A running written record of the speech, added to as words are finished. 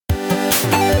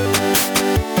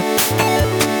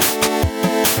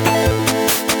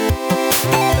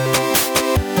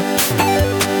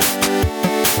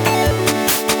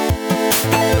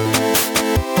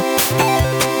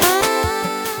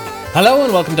Hello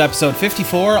and welcome to episode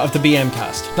 54 of the BM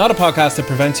Cast. Not a podcast that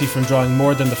prevents you from drawing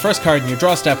more than the first card in your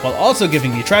draw step while also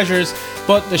giving you treasures,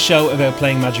 but the show about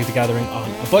playing Magic the Gathering on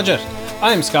a budget.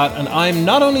 I'm Scott, and I'm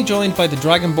not only joined by the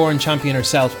Dragonborn champion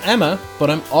herself, Emma,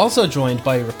 but I'm also joined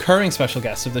by recurring special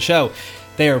guests of the show.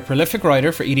 They are a prolific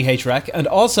writer for EDH Rec, and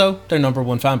also their number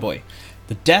one fanboy,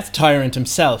 the Death Tyrant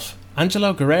himself,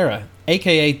 Angelo Guerrera,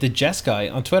 aka the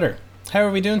Jesguy on Twitter. How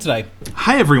are we doing today?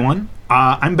 Hi everyone,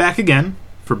 I'm back again,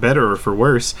 for better or for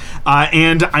worse,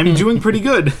 and I'm doing pretty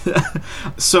good.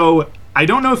 So, I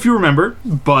don't know if you remember,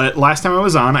 but last time I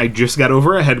was on, I just got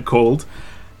over a head cold,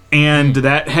 and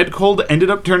that head cold ended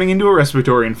up turning into a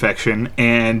respiratory infection,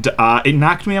 and it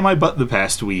knocked me on my butt the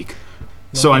past week.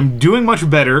 So I'm doing much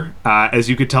better, as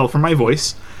you could tell from my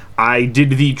voice. I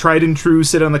did the tried and true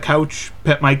sit on the couch,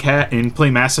 pet my cat, and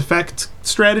play Mass Effect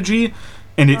strategy,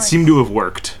 and it seemed to have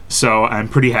worked. So I'm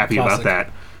pretty happy about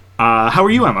that. How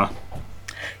are you, Emma?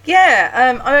 Yeah,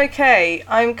 I'm okay.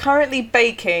 I'm currently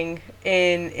baking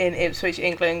in Ipswich,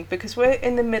 England, because we're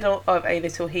in the middle of a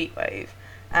little heat wave.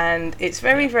 And it's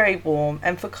very, very warm.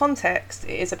 And for context,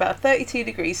 it is about 32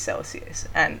 degrees Celsius.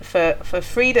 And for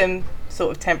freedom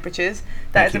sort of temperatures,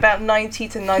 that is about 90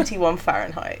 to 91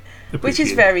 Fahrenheit, which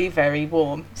is very, very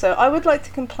warm. So I would like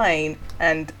to complain,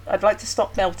 and I'd like to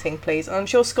stop melting, please. And I'm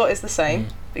sure Scott is the same,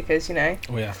 because, you know.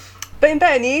 Oh, yeah. But in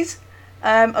better news,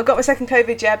 I got my second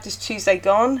COVID jab just Tuesday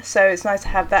gone, so it's nice to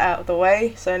have that out of the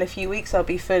way. So in a few weeks, I'll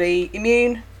be fully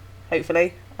immune,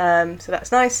 hopefully. So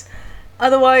that's nice.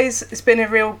 Otherwise, it's been a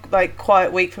real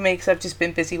quiet week for me because I've just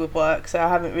been busy with work, so I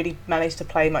haven't really managed to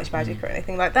play much Magic or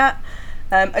anything like that.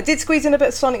 I did squeeze in a bit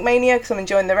of Sonic Mania because I'm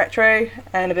enjoying the retro,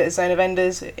 and a bit of Zone of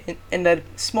Enders in the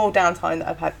small downtime that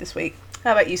I've had this week.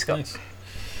 How about you, Scott? Nice.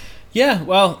 Yeah,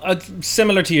 well,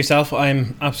 similar to yourself,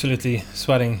 I'm absolutely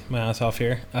sweating my ass off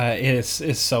here. It's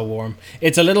so warm.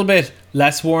 It's a little bit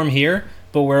less warm here,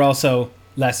 but we're also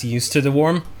less used to the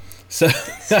warm. So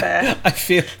I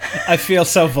feel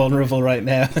so vulnerable right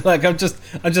now. Like I'm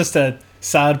just a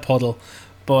sad puddle.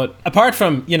 But apart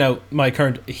from, my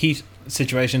current heat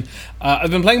situation,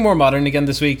 I've been playing more Modern again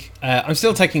this week. I'm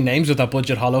still taking names with that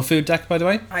budget Hollow Food deck, by the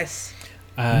way. Nice.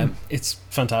 It's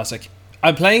fantastic.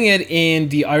 I'm playing it in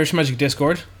the Irish Magic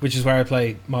Discord, which is where I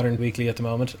play Modern weekly at the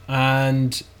moment,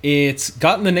 and it's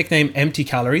gotten the nickname Empty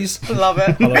Calories. Love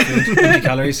it. Empty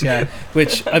Calories, yeah.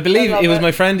 Which I believe it was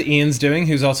my friend Ian's doing,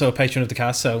 who's also a patron of the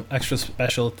cast, so extra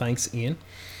special thanks, Ian.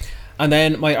 And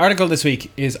then my article this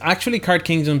week is actually Card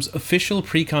Kingdom's official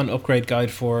Precon upgrade guide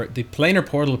for the Planar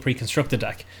Portal pre-constructed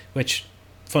deck, which,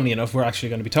 funny enough, we're actually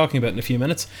going to be talking about in a few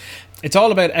minutes. It's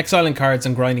all about exiling cards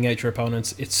and grinding out your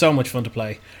opponents. It's so much fun to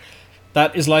play.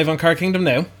 That is live on Card Kingdom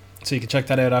now, so you can check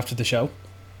that out after the show.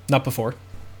 Not before.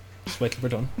 Just wait till we're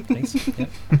done. Thanks. Yeah.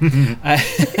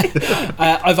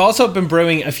 I've also been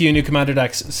brewing a few new Commander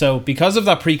decks, so because of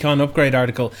that Precon upgrade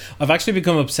article, I've actually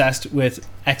become obsessed with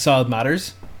Exiled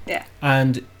Matters. Yeah.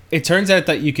 And it turns out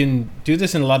that you can do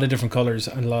this in a lot of different colours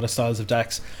and a lot of styles of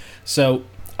decks. So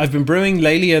I've been brewing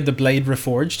Lelia the Blade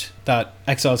Reforged, that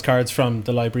exiles cards from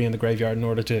the library and the graveyard in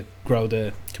order to grow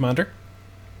the commander.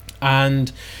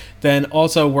 And then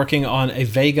also working on a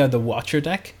Vega the Watcher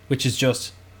deck, which is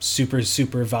just super,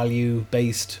 super value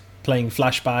based, playing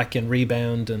Flashback and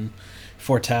Rebound and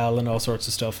Foretell and all sorts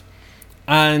of stuff.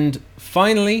 And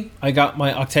finally, I got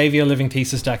my Octavia Living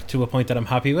Thesis deck to a point that I'm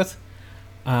happy with.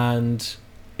 And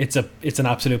it's an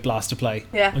absolute blast to play.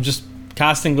 Yeah. I'm just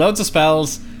casting loads of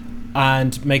spells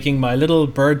and making my little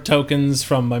bird tokens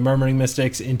from my Murmuring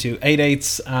Mystics into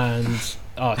 8/8s, and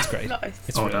it's great. Nice.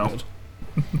 It's really good.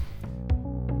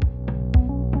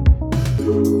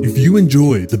 If you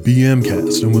enjoy the BM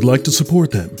Cast and would like to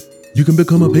support them, you can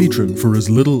become a patron for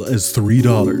as little as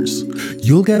 $3.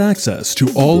 You'll get access to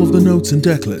all of the notes and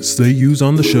deck lists they use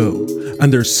on the show,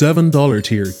 and their $7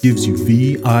 tier gives you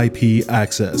VIP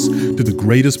access to the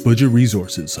greatest budget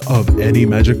resources of any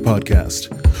Magic podcast.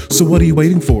 So what are you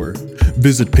waiting for?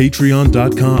 Visit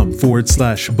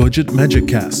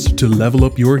patreon.com/budgetmagiccast to level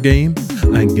up your game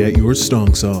and get your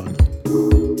stonks on.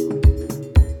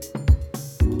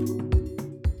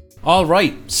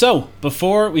 Alright, so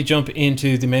before we jump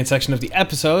into the main section of the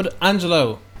episode,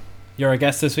 Angelo, you're our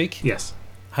guest this week. Yes.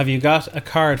 Have you got a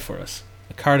card for us?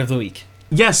 A card of the week?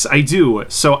 Yes, I do.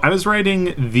 So I was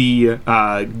writing the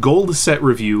gold set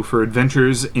review for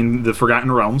Adventures in the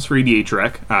Forgotten Realms for EDH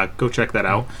Rec. Go check that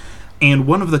out. And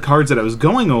one of the cards that I was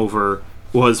going over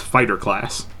was Fighter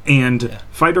Class. And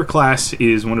Fighter Class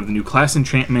is one of the new class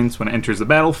enchantments when it enters the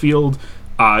battlefield.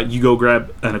 You go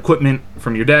grab an equipment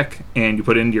from your deck and you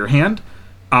put it into your hand.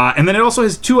 And then it also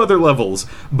has two other levels.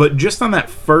 But just on that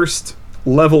first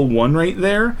level 1 right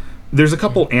there, There's a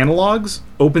couple analogs: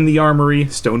 Open the Armory,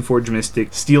 Stoneforge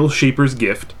Mystic, Steel Shaper's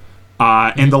Gift,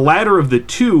 and the latter of the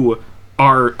two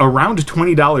are around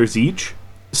 $20 each.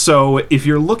 So if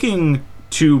you're looking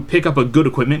to pick up a good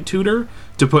equipment tutor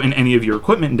to put in any of your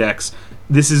equipment decks,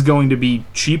 this is going to be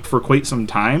cheap for quite some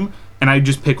time, and I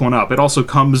just pick one up. It also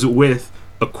comes with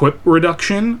equip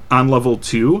reduction on level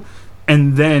 2,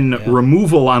 and then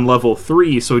removal on level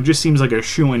 3, so it just seems like a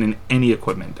shoo-in in any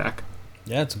equipment deck.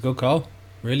 Yeah, it's a good call.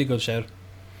 Really good shout.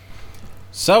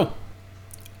 So,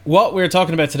 what we're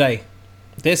talking about today,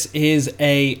 this is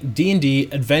a D&D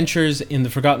Adventures in the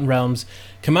Forgotten Realms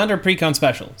Commander Precon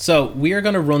special. So, we are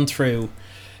going to run through,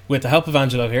 with the help of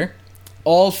Angelo here,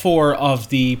 all 4 of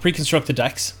the pre-constructed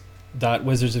decks that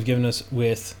Wizards have given us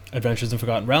with Adventures in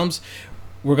Forgotten Realms.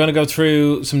 We're going to go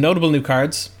through some notable new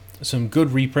cards, some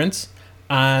good reprints,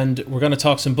 and we're going to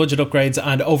talk some budget upgrades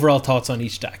and overall thoughts on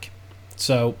each deck.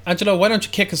 So, Angelo, why don't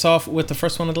you kick us off with the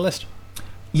first one on the list?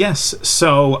 Yes,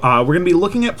 so we're going to be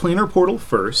looking at Planar Portal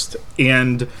first,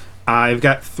 and I've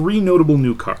got 3 notable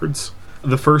new cards.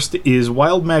 The first is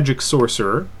Wild Magic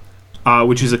Sorcerer,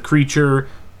 which is a creature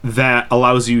that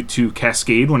allows you to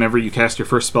cascade whenever you cast your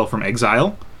first spell from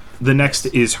exile. The next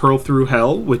is Hurl Through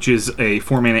Hell, which is a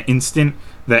 4-mana instant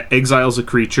that exiles a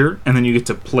creature, and then you get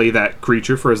to play that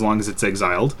creature for as long as it's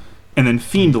exiled. And then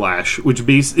Fiend Lash, which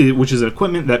is an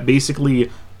equipment that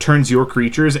basically turns your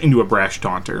creatures into a Brash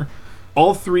Taunter.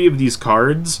 All 3 of these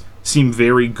cards seem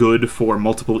very good for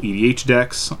multiple EDH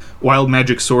decks. Wild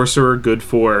Magic Sorcerer, good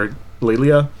for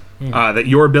Lelia, that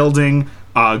you're building.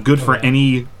 Good for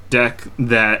any deck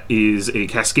that is a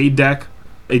Cascade deck.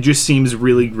 It just seems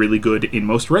really, really good in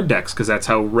most red decks, because that's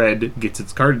how red gets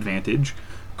its card advantage.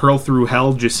 Hurl Through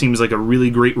Hell just seems like a really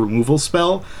great removal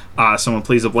spell. Someone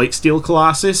plays a Blightsteel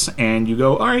Colossus, and you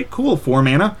go, alright, cool, 4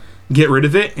 mana, get rid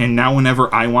of it, and now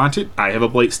whenever I want it, I have a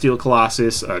Blightsteel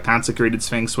Colossus, a Consecrated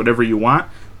Sphinx, whatever you want,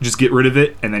 just get rid of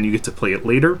it, and then you get to play it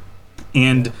later.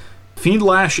 And Fiend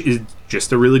Lash is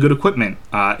just a really good equipment.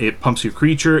 It pumps your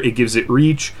creature, it gives it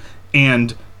reach,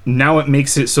 and now it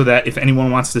makes it so that if anyone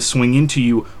wants to swing into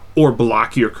you or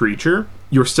block your creature,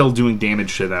 you're still doing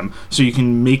damage to them. So you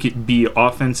can make it be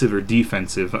offensive or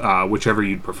defensive, whichever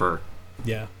you'd prefer.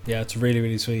 Yeah, it's really,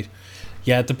 really sweet.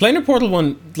 Yeah, the Planar Portal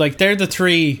one, like, they're the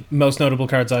 3 most notable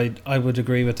cards I would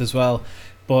agree with as well.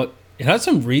 But it has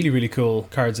some really, really cool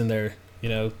cards in there. You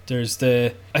know, there's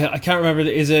the... I can't remember,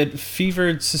 is it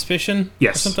Fevered Suspicion?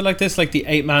 Yes. Or something like this? Like the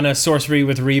 8-mana sorcery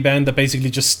with Rebound that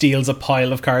basically just steals a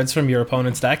pile of cards from your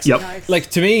opponent's decks. Yep. Nice. Like,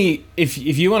 to me, if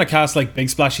you want to cast, like, big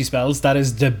splashy spells, that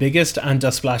is the biggest and the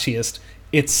splashiest.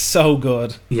 It's so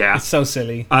good. Yeah. It's so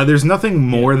silly. There's nothing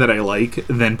more that I like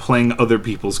than playing other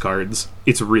people's cards.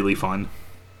 It's really fun.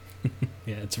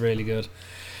 Yeah, it's really good.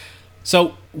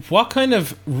 So, what kind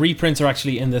of reprints are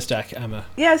actually in this deck, Emma?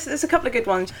 Yes, there's a couple of good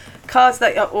ones. Cards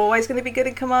that are always going to be good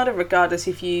in Commander, regardless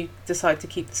if you decide to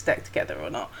keep this deck together or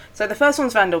not. So the first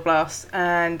one's Vandal Blast,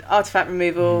 and artifact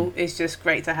removal is just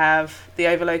great to have. The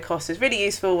overload cost is really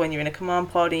useful when you're in a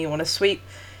command pod and you want to sweep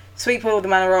all the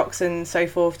mana rocks and so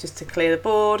forth, just to clear the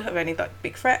board of any like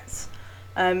big threats.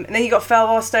 And then you got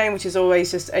Felwar Stone, which is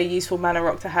always just a useful mana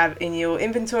rock to have in your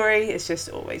inventory. It's just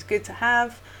always good to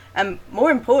have. And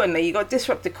more importantly, you got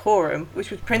Disrupt Decorum, which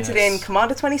was printed in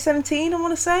Commander 2017, I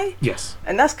want to say. Yes.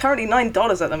 And that's currently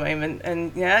 $9 at the moment.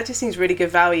 And yeah, it just seems really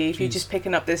good value. If you're just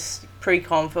picking up this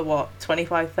pre-con for what,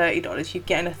 $25, $30, you're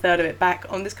getting a third of it back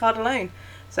on this card alone.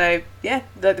 So yeah,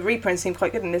 the reprints seem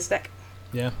quite good in this deck.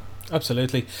 Yeah,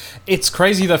 absolutely. It's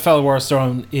crazy that Felwar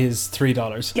Stone is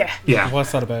 $3. Yeah.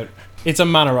 What's that about? It's a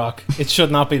mana rock. It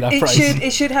should not be that price.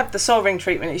 It should have the Soul Ring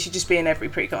treatment. It should just be in every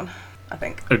pre-con, I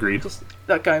think. Agreed. Just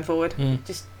like going forward,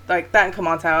 just like that and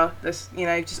Command Tower. This,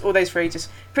 just all those 3.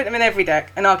 Just print them in every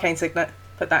deck. And Arcane Signet,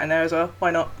 put that in there as well. Why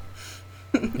not?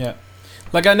 Yeah,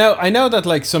 like I know that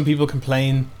like some people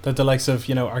complain that the likes of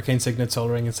Arcane Signet, Soul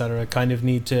Ring, etc. kind of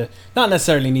need to, not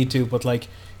necessarily need to, but like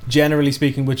generally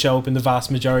speaking would show up in the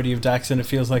vast majority of decks, and it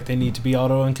feels like they need to be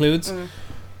auto includes.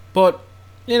 But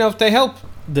if they help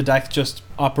the deck just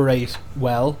operate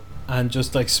well and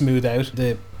just like smooth out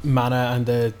the mana and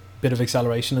the bit of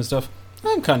acceleration and stuff,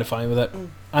 I'm kind of fine with it.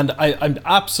 And I'm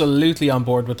absolutely on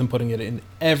board with them putting it in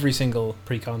every single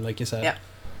pre-con, like you said.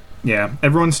 Yeah,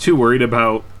 everyone's too worried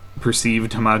about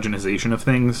perceived homogenization of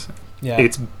things. Yeah.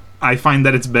 I find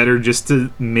that it's better just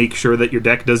to make sure that your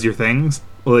deck does your things.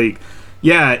 Like,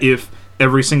 yeah, if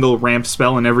every single ramp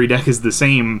spell in every deck is the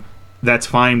same, that's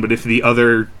fine, but if the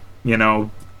other,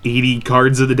 80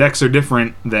 cards of the decks are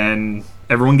different, then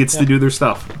everyone gets to do their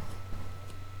stuff.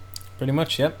 Pretty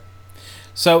much, yep.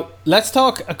 So let's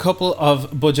talk a couple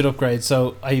of budget upgrades.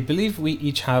 So I believe we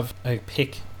each have a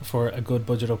pick for a good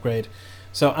budget upgrade.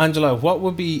 So Angela, what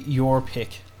would be your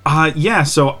pick?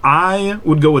 So I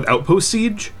would go with Outpost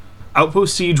Siege.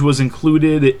 Outpost Siege was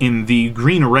included in the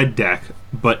green-red deck,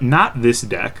 but not this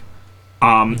deck.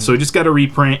 So I just got a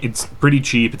reprint. It's pretty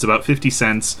cheap. It's about 50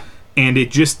 cents. And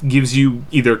it just gives you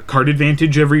either card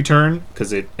advantage every turn,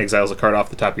 because it exiles a card off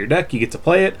the top of your deck. You get to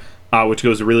play it, which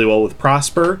goes really well with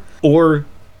Prosper. Or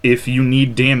if you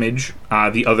need damage,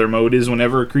 the other mode is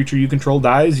whenever a creature you control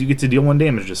dies, you get to deal 1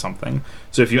 damage to something.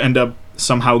 So if you end up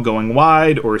somehow going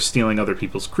wide or stealing other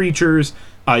people's creatures,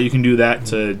 you can do that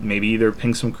to maybe either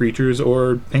ping some creatures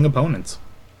or ping opponents.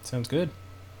 Sounds good.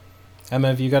 Emma,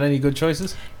 have you got any good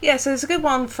choices? Yeah, so there's a good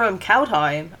one from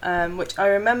Kaldheim, which I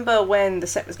remember when the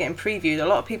set was getting previewed, a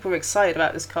lot of people were excited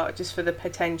about this card just for the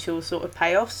potential sort of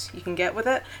payoffs you can get with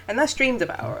it, and that's Dream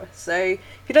Devourer. So if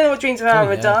you don't know what Dream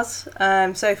Devourer does,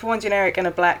 so for 1 generic and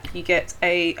a black, you get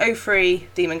a 0/3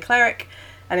 Demon Cleric,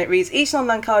 and it reads, each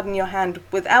non-land card in your hand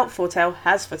without Foretell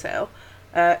has Foretell.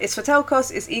 Its Foretell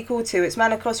cost is equal to its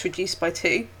mana cost reduced by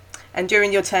 2. And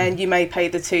during your turn, you may pay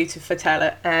the 2 to foretell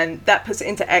it, and that puts it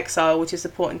into exile, which is the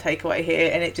important takeaway here,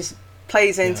 and it just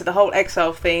plays into the whole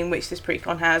exile theme, which this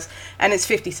Precon has, and it's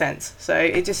 50 cents. So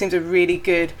it just seems a really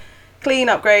good, clean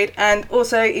upgrade. And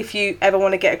also, if you ever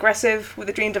want to get aggressive with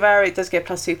the Dream Devourer, it does get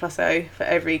 +2/+0 for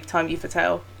every time you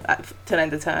foretell till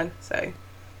end of turn. So you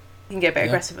can get a bit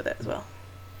aggressive with it as well.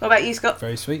 What about you, Scott?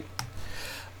 Very sweet.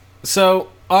 So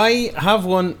I have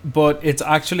one, but it's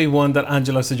actually one that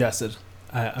Angela suggested.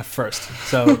 At first.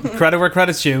 So credit where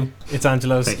credit's due. It's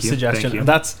Angelo's suggestion. And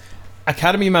that's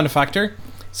Academy Manufactor.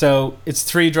 So it's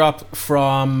 3-drop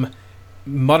from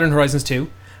Modern Horizons 2.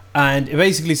 And it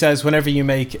basically says whenever you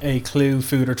make a clue,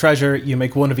 food, or treasure, you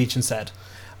make 1 of each instead.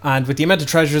 And with the amount of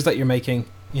treasures that you're making,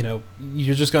 you're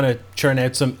just going to churn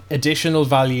out some additional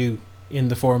value in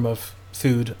the form of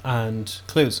food and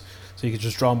clues. So you could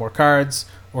just draw more cards,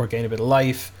 or gain a bit of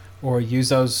life, or use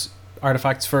those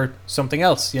artifacts for something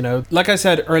else. Like I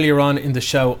said earlier on in the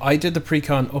show, I did the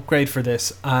Precon upgrade for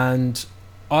this, and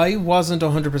I wasn't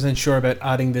 100% sure about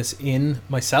adding this in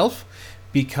myself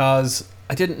because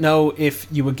I didn't know if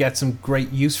you would get some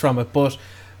great use from it. But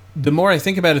the more I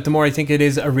think about it, the more I think it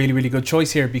is a really, really good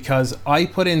choice here, because I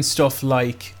put in stuff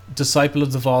like Disciple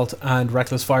of the Vault and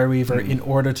Reckless Fireweaver in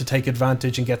order to take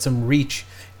advantage and get some reach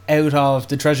out of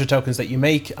the treasure tokens that you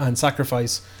make and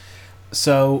sacrifice.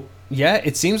 So yeah,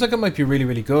 it seems like it might be really,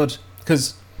 really good,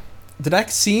 because the deck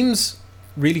seems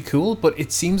really cool, but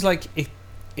it seems like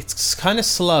it's kind of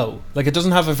slow. Like, it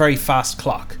doesn't have a very fast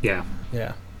clock. Yeah,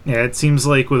 it seems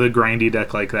like with a grindy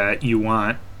deck like that, you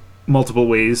want multiple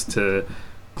ways to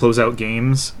close out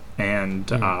games, and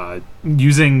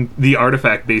using the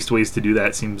artifact-based ways to do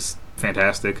that seems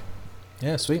fantastic.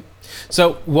 Yeah, sweet.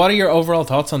 So, what are your overall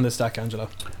thoughts on this deck, Angelo?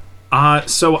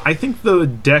 So I think the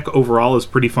deck overall is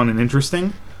pretty fun and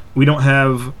interesting. We don't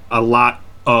have a lot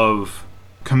of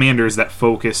commanders that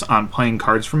focus on playing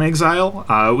cards from exile.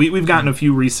 We've gotten a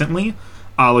few recently,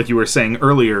 like you were saying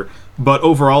earlier, but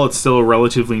overall it's still a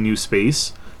relatively new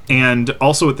space. And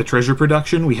also with the treasure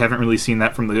production, we haven't really seen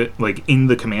that from in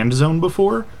the command zone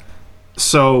before.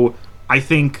 So I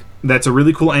think that's a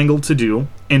really cool angle to do,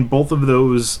 and both of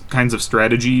those kinds of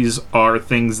strategies are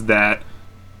things that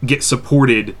get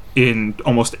supported in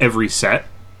almost every set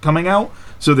coming out.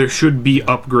 So there should be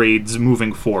upgrades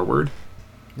moving forward.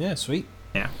 Yeah, sweet.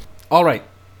 Yeah. All right.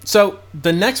 So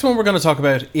the next one we're going to talk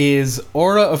about is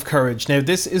Aura of Courage. Now,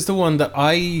 this is the one that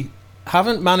I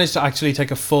haven't managed to actually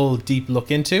take a full deep look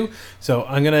into. So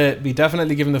I'm going to be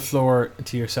definitely giving the floor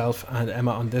to yourself and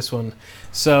Emma on this one.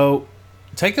 So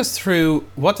take us through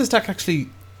what this deck actually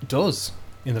does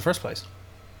in the first place.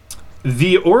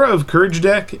 The Aura of Courage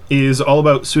deck is all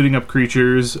about suiting up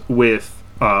creatures with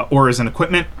auras and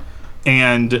equipment.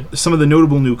 And some of the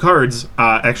notable new cards,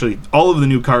 actually all of the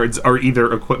new cards, are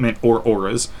either equipment or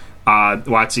auras.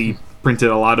 WotC printed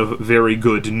a lot of very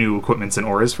good new equipments and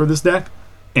auras for this deck.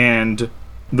 And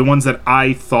the ones that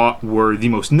I thought were the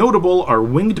most notable are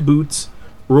Winged Boots,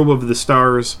 Robe of the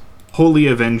Stars, Holy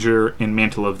Avenger, and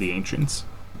Mantle of the Ancients.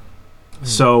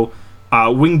 So,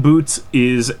 Winged Boots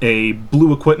is a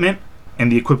blue equipment,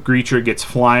 and the equipped creature gets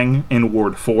flying in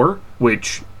Ward 4,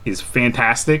 which is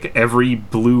fantastic. Every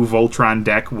blue Voltron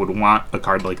deck would want a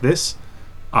card like this.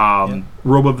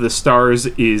 Robe of the Stars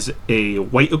is a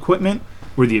white equipment,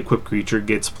 where the equipped creature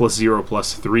gets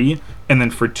 +0/+3, and then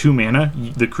for 2 mana,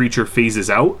 the creature phases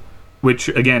out, which,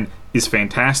 again, is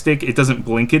fantastic. It doesn't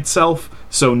blink itself,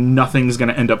 so nothing's going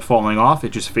to end up falling off. It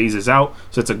just phases out,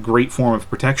 so it's a great form of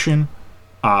protection.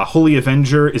 Holy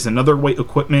Avenger is another white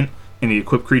equipment and the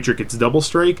equipped creature gets double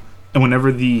strike. And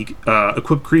whenever the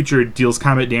equipped creature deals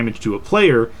combat damage to a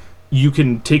player, you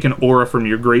can take an aura from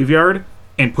your graveyard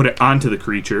and put it onto the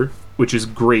creature, which is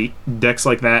great. Decks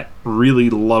like that really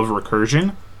love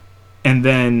recursion. And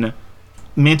then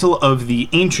Mantle of the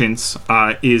Ancients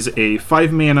is a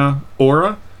 5-mana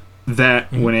aura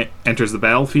that when it enters the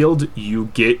battlefield, you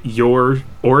get your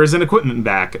auras and equipment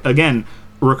back. Again,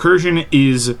 recursion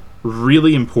is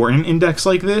really important in decks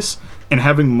like this, and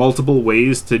having multiple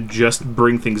ways to just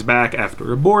bring things back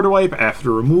after a board wipe,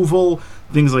 after removal,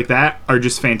 things like that are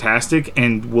just fantastic,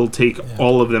 and we'll take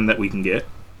all of them that we can get.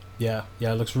 Yeah,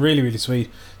 it looks really, really sweet.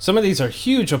 Some of these are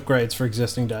huge upgrades for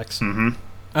existing decks. Mm-hmm.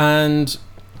 And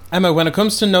Emma, when it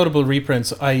comes to notable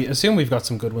reprints, I assume we've got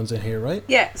some good ones in here, right?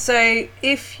 Yeah, so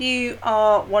if you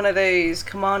are one of those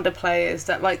Commander players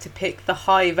that like to pick the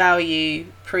high value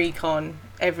Precon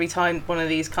every time one of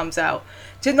these comes out,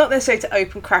 not necessarily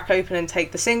to crack open and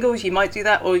take the singles, you might do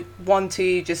that, or want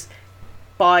to just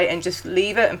buy and just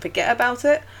leave it and forget about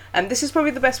it. And this is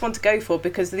probably the best one to go for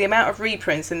because the amount of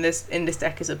reprints in this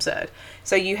deck is absurd.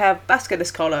 So you have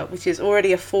Basilisk Collar, which is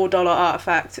already a $4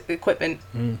 artifact equipment,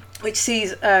 which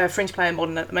sees Fringe Player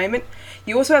Modern at the moment.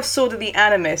 You also have Sword of the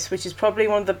Animus, which is probably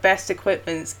one of the best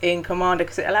equipments in Commander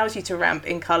because it allows you to ramp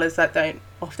in colours that don't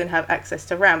often have access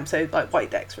to ramp, so like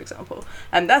white decks, for example.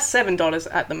 And that's $7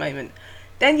 at the moment.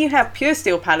 Then you have Pure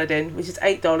Steel Paladin, which is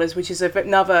 $8, which is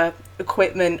another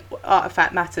equipment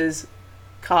artifact matters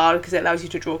card because it allows you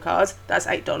to draw cards. That's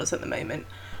 $8 at the moment.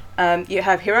 You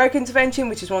have Heroic Intervention,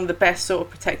 which is one of the best sort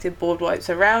of protected board wipes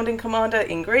around in Commander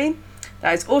in green.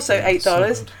 That is also $8.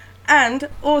 So and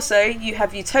also you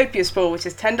have Utopia Sprawl, which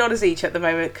is $10 each at the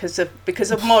moment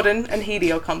because of Modern and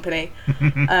Helio Company.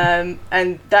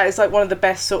 And that is like one of the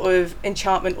best sort of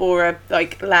enchantment aura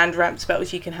like land ramp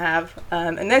spells you can have.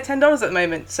 And they're $10 at the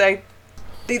moment. So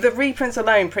the reprints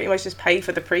alone pretty much just pay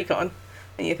for the Precon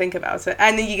when you think about it.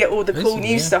 And then you get all the cool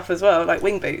new stuff as well, like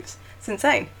Wing Boots. It's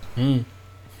insane.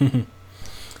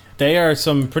 They are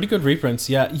some pretty good reprints,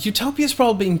 yeah. Utopia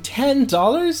Sprawl being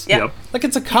 $10? Yep. Like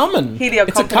it's a common. Helio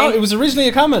Company. It was originally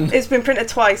a common. It's been printed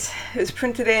twice. It was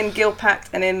printed in Guild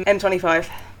Pact and in M25,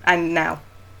 and now.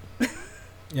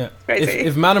 Yeah. Crazy.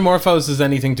 If Manamorphose is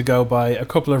anything to go by, a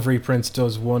couple of reprints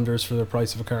does wonders for the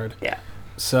price of a card. Yeah.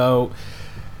 So,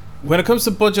 when it comes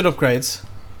to budget upgrades,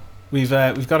 we've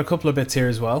got a couple of bits here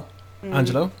as well.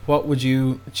 Angelo, what would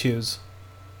you choose?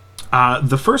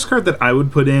 The first card that I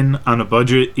would put in on a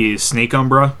budget is Snake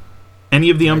Umbra. Any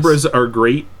of the Umbras are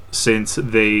great since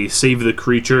they save the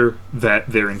creature that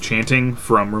they're enchanting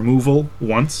from removal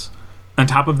once. On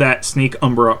top of that, Snake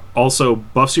Umbra also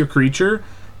buffs your creature,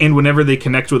 and whenever they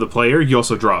connect with a player, you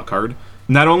also draw a card.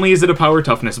 Not only is it a power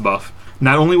toughness buff,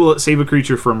 not only will it save a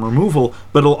creature from removal,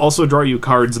 but it'll also draw you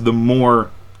cards the more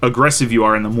aggressive you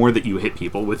are and the more that you hit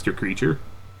people with your creature.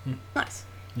 Nice.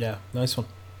 Yeah, nice one.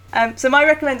 So my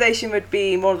recommendation would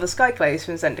be more of the Skyclaves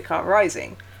from Zendikar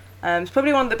Rising. It's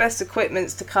probably one of the best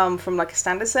equipments to come from like a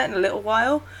standard set in a little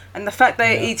while, and the fact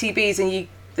they're ETBs and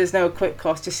there's no equip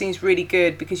cost just seems really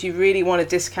good because you really want to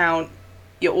discount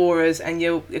your auras and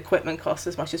your equipment costs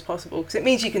as much as possible because it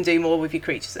means you can do more with your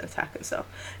creatures and attack and stuff,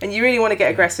 and you really want to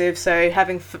get aggressive, so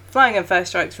having flying and first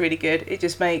strike is really good. It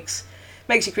just makes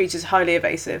your creatures highly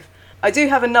evasive. I do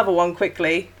have another one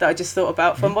quickly that I just thought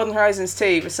about for Modern Horizons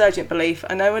 2, Resurgent Belief.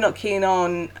 I know we're not keen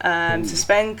on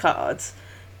suspend cards,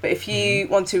 but if you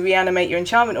want to reanimate your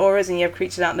enchantment auras and you have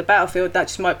creatures out in the battlefield, that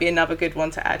just might be another good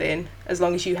one to add in, as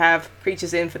long as you have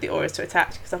creatures in for the auras to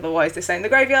attack, because otherwise they stay in the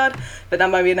graveyard. But that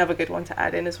might be another good one to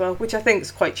add in as well, which I think is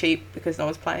quite cheap because no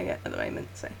one's playing it at the moment.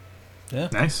 So yeah,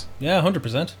 nice. Yeah,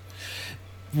 100%.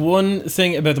 One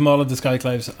thing about the Maul of the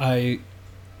Skyclaves, I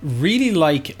really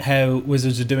like how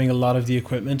Wizards are doing a lot of the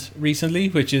equipment recently,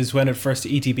 which is when it first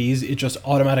ETBs, it just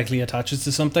automatically attaches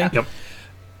to something. Yep.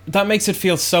 That makes it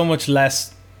feel so much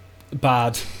less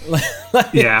bad.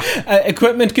 Yeah.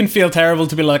 Equipment can feel terrible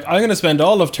to be like, I'm going to spend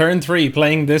all of turn 3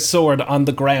 playing this sword on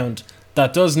the ground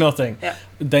that does nothing. Yeah.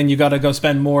 Then you got to go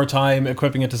spend more time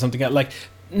equipping it to something else. Like,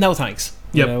 no thanks.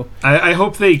 Yep. You know? I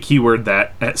hope they keyword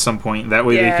that at some point. That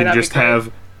way they can just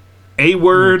have a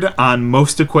word on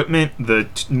most equipment. The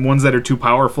ones that are too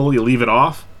powerful, you leave it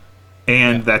off.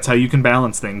 And that's how you can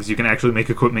balance things. You can actually make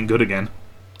equipment good again.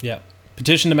 Yeah.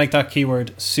 Petition to make that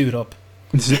keyword suit up.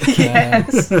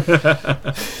 yes.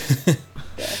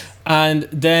 And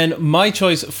then my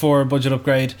choice for budget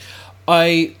upgrade,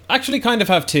 I actually kind of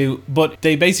have two, but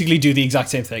they basically do the exact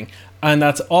same thing. And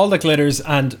that's All That Glitters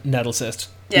and Nettle Cyst.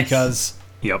 Yes. Because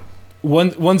Yep.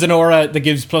 one's an aura that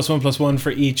gives +1/+1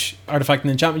 for each artifact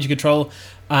and enchantment you control,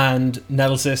 and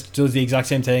Nettle Cyst does the exact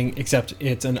same thing, except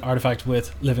it's an artifact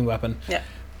with living weapon. Yeah.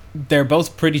 they're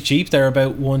both pretty cheap. They're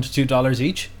about $1 to $2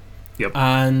 each. Yep.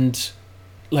 And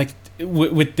like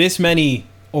with this many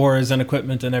auras and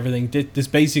equipment and everything, this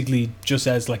basically just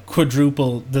says like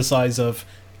quadruple the size of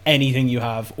anything you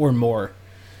have or more.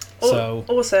 So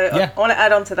also, yeah. I want to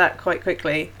add on to that quite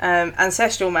quickly.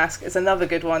 Ancestral Mask is another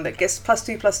good one that gets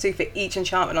 +2/+2 for each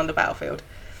enchantment on the battlefield.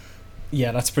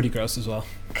 Yeah, that's pretty gross as well.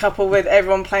 Coupled with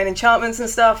everyone playing enchantments and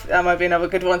stuff, that might be another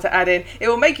good one to add in. It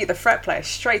will make you the threat player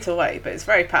straight away, but it's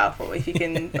very powerful if you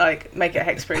can like make it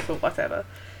hexproof or whatever.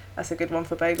 That's a good one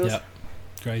for bagels. Yeah,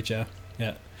 great, yeah.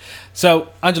 So,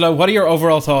 Angelo, what are your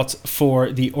overall thoughts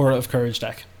for the Aura of Courage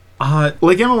deck?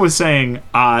 Like Emma was saying,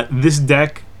 this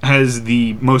deck has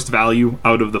the most value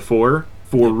out of the four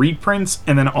for reprints,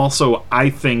 and then also, I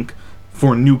think,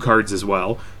 for new cards as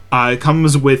well. It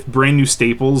comes with brand new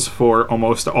staples for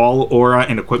almost all Aura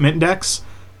and equipment decks,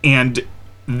 and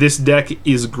this deck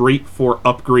is great for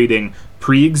upgrading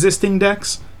pre-existing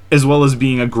decks, as well as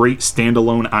being a great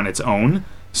standalone on its own.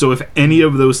 So if any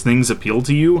of those things appeal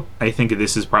to you, I think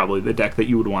this is probably the deck that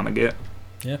you would want to get.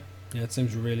 Yeah, it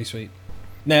seems really sweet.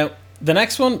 Now, the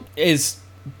next one is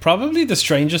probably the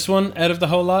strangest one out of the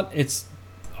whole lot.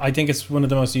 I think it's one of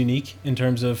the most unique in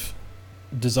terms of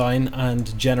design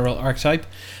and general archetype,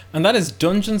 and that is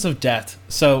Dungeons of Death.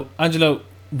 So, Angelo,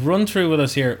 run through with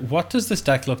us here. What does this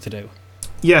deck look to do?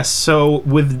 Yes, so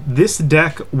with this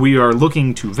deck, we are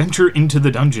looking to venture into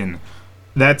the dungeon.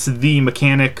 That's the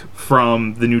mechanic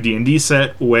from the new D&D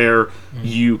set where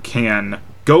you can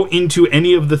go into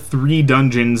any of the 3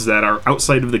 dungeons that are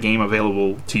outside of the game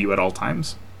available to you at all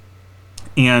times.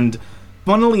 And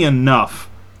funnily enough,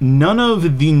 none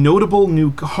of the notable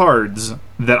new cards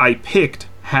that I picked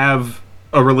have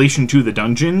a relation to the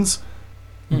dungeons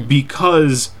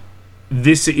because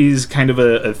this is kind of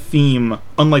a theme,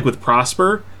 unlike with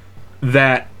Prosper,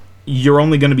 that you're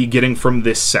only going to be getting from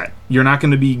this set. You're not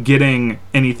going to be getting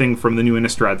anything from the new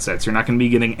Innistrad sets. You're not going to be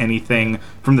getting anything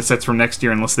from the sets from next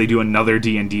year unless they do another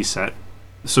D&D set.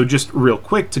 So just real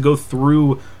quick, to go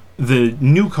through the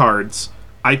new cards,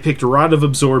 I picked Rod of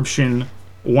Absorption,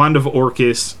 Wand of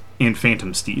Orcus, and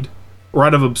Phantom Steed.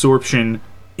 Rod of Absorption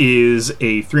is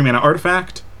a 3-mana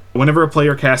artifact. Whenever a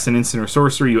player casts an instant or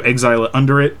sorcery, you exile it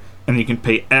under it, and then you can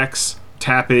pay X,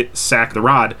 tap it, sack the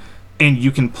rod, and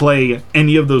you can play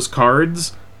any of those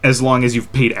cards as long as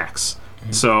you've paid X.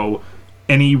 So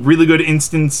any really good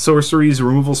instant sorceries,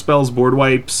 removal spells, board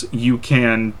wipes, you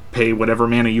can pay whatever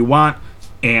mana you want,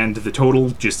 and the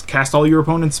total, just cast all your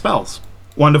opponent's spells.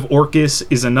 Wand of Orcus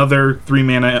is another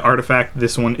 3-mana artifact.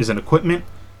 This one is an equipment,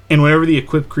 and whenever the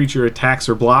equipped creature attacks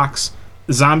or blocks,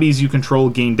 zombies you control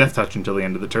gain Death Touch until the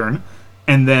end of the turn,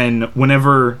 and then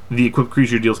whenever the equipped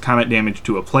creature deals combat damage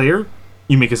to a player,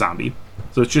 you make a zombie.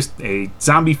 So it's just a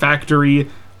zombie factory.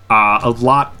 A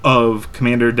lot of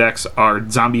commander decks are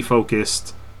zombie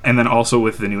focused, and then also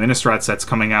with the new Innistrad sets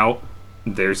coming out,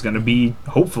 there's going to be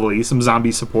hopefully some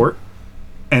zombie support.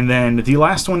 And then the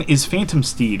last one is Phantom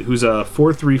Steed, who's a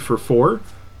 4/3 for 4.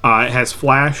 It has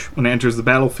flash. When it enters the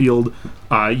battlefield,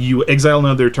 you exile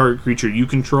another target creature you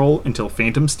control until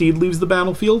Phantom Steed leaves the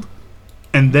battlefield.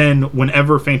 And then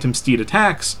whenever Phantom Steed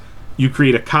attacks, you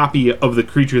create a copy of the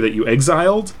creature that you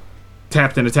exiled,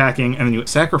 tapped and attacking, and then you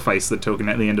sacrifice the token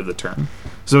at the end of the turn.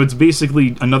 So it's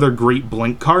basically another great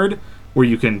blink card where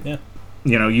you can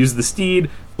use the steed,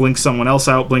 blink someone else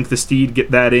out, blink the steed,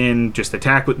 get that in, just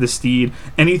attack with the steed.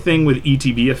 Anything with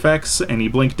ETB effects, any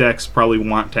blink decks probably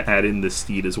want to add in the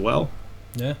steed as well.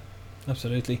 Yeah,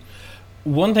 absolutely.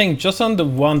 One thing, just on the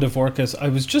Wand of Orcus, I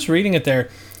was just reading it there.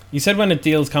 You said when it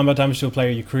deals combat damage to a player,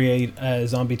 you create a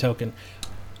zombie token.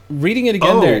 Reading it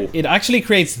again there, it actually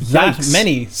creates that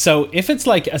many. So if it's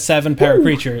like a 7-power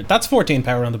creature, that's 14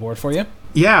 power on the board for you.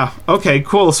 Yeah, okay,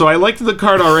 cool. So I liked the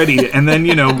card already, and then,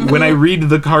 when I read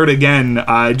the card again,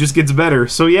 it just gets better.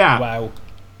 So yeah. Wow.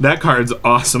 That card's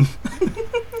awesome.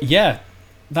 Yeah,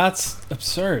 that's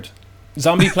absurd.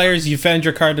 Zombie players, you found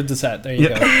your card of the set. There you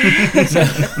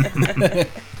go.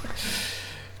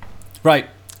 Right.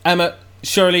 Emma,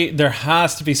 surely there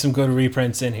has to be some good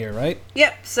reprints in here, right?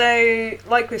 Yep, so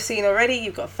like we've seen already,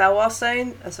 you've got Felwar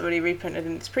Stone, that's already reprinted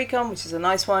in its Precon, which is a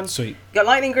nice one. Sweet. You've got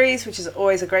Lightning Greaves, which is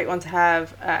always a great one to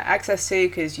have access to,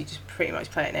 because you just pretty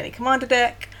much play it in any commander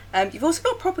deck. You've also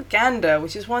got Propaganda,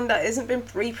 which is one that hasn't been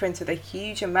reprinted a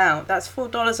huge amount. That's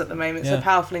 $4 at the moment. It's a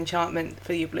powerful enchantment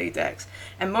for your blue decks.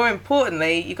 And more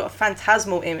importantly, you've got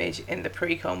Phantasmal Image in the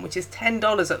Precon, which is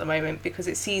 $10 at the moment because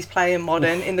it sees play in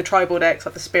Modern in the tribal decks,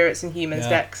 like the Spirits and Humans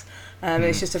decks.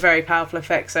 It's just a very powerful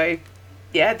effect. So,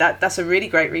 yeah, that's a really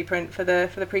great reprint for the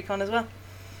Precon as well.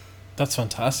 That's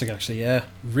fantastic, actually. Yeah,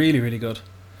 really, really good.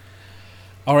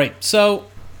 All right, so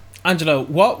Angelo,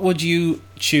 what would you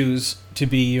choose to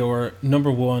be your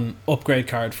number one upgrade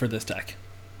card for this deck?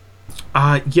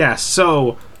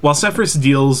 So while Sephiroth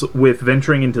deals with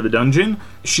venturing into the dungeon,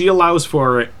 she allows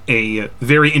for a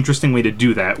very interesting way to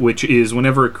do that, which is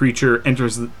whenever a creature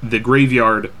enters the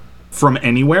graveyard from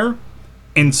anywhere.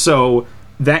 And so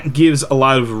that gives a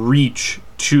lot of reach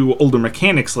to older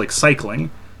mechanics like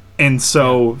cycling. And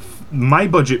so my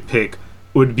budget pick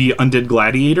would be Undead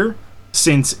Gladiator,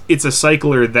 since it's a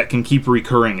cycler that can keep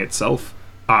recurring itself.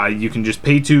 You can just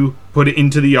pay 2, put it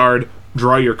into the yard,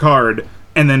 draw your card,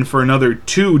 and then for another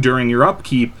 2 during your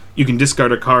upkeep, you can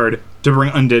discard a card to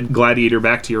bring Undead Gladiator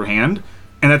back to your hand.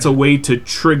 And that's a way to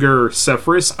trigger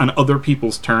Sephiroth on other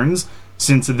people's turns,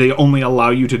 since they only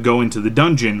allow you to go into the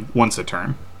dungeon once a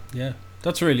turn. Yeah,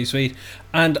 that's really sweet.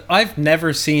 And I've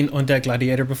never seen Undead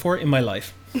Gladiator before in my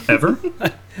life. Ever?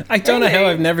 I don't know how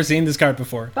I've never seen this card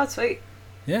before. That's sweet.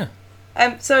 Yeah.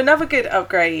 So another good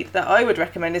upgrade that I would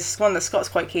recommend is one that Scott's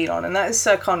quite keen on, and that is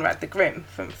Sir Conrad the Grim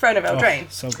from Throne of Eldraine.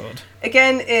 So good.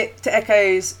 Again, it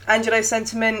echoes Angelo's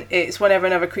sentiment. It's whenever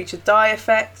another creature die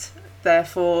effect,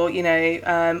 therefore,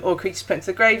 or creatures put into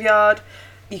the graveyard,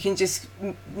 you can just,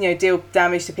 deal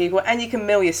damage to people, and you can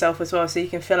mill yourself as well, so you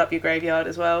can fill up your graveyard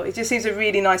as well. It just seems a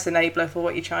really nice enabler for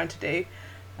what you're trying to do.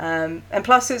 And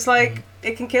plus, it's like,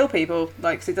 it can kill people,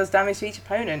 because it does damage to each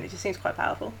opponent. It just seems quite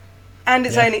powerful. And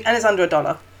it's it's under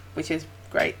 $1, which is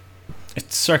great.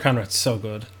 It's Sir Conrad's so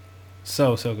good.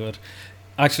 So good.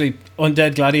 Actually,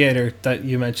 Undead Gladiator that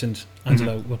you mentioned,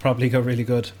 Angelo, will probably go really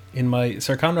good in my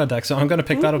Sir Conrad deck, so I'm going to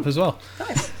pick that up as well.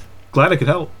 Nice. Glad I could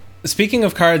help. Speaking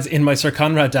of cards in my Sir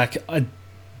Conrad deck,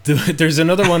 there's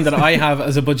another one that I have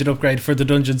as a budget upgrade for the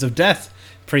Dungeons of Death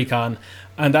Precon,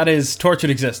 and that is Tortured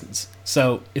Existence.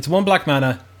 So it's 1 black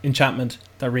mana enchantment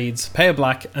that reads, pay a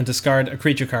black and discard a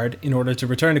creature card in order to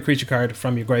return a creature card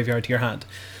from your graveyard to your hand.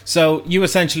 So you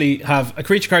essentially have a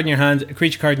creature card in your hand, a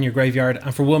creature card in your graveyard,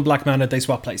 and for 1 black mana they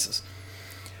swap places.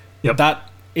 Yep.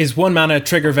 That is 1 mana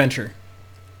trigger venture.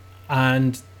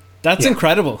 And that's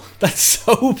incredible. That's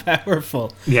so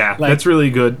powerful. Yeah, that's really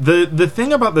good. The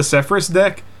thing about the Sephiroth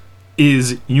deck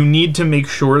is you need to make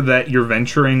sure that you're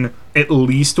venturing at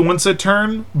least once a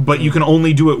turn, but you can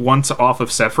only do it once off of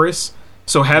Sephiroth.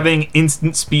 So having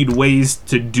instant speed ways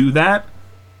to do that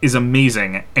is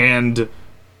amazing. And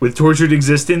with Tortured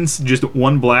Existence, just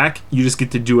 1 black, you just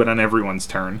get to do it on everyone's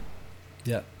turn.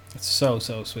 Yeah, it's so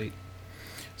sweet.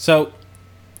 So,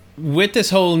 with this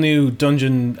whole new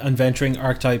dungeon and venturing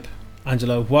archetype,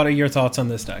 Angelo, what are your thoughts on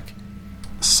this deck?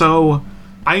 So,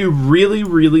 I really,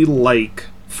 really like,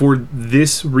 for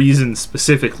this reason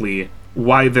specifically,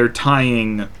 why they're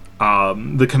tying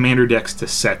the commander decks to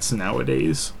sets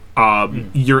nowadays.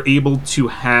 You're able to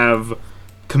have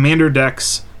commander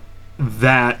decks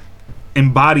that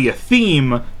embody a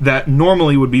theme that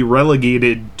normally would be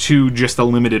relegated to just a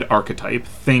limited archetype.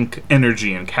 Think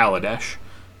Energy and Kaladesh.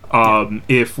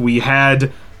 If we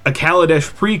had a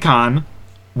Kaladesh Precon,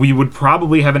 we would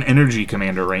probably have an Energy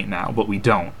commander right now, but we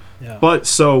don't. Yeah. But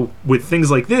so with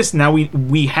things like this, now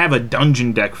we have a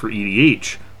dungeon deck for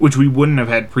EDH, which we wouldn't have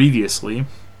had previously.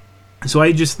 So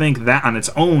I just think that on its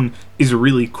own is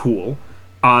really cool.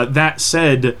 That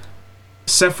said,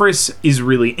 Sephiroth is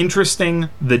really interesting,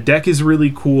 the deck is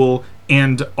really cool,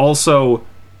 and also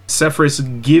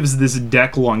Sephiroth gives this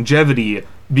deck longevity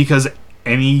because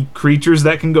any creatures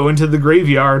that can go into the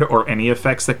graveyard or any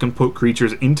effects that can put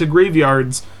creatures into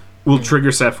graveyards will trigger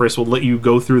Sephiroth, will let you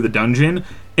go through the dungeon,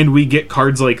 and we get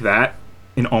cards like that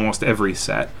in almost every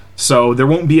set. So there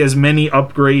won't be as many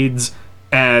upgrades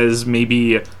as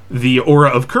maybe the Aura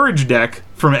of Courage deck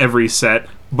from every set,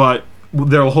 but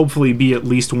there'll hopefully be at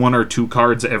least 1 or 2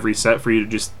 cards every set for you to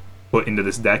just put into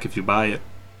this deck if you buy it.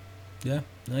 Yeah,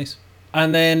 nice.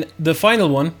 And then the final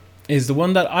one is the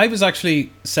one that I was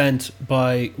actually sent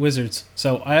by Wizards,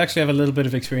 so I actually have a little bit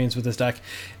of experience with this deck.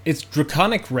 It's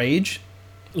Draconic Rage.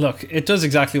 Look, it does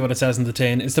exactly what it says in the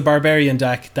tin. It's the Barbarian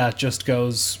deck that just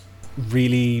goes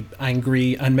really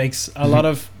angry and makes a lot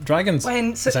of dragons,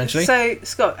 essentially. So,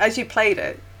 Scott, as you played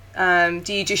it,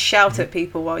 do you just shout at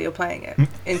people while you're playing it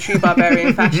in true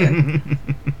barbarian fashion?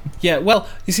 Yeah, well,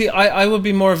 you see, I would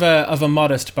be more of a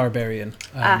modest barbarian.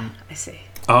 I see.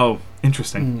 Oh,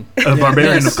 interesting. A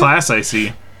barbarian of class, I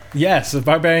see. Yes, a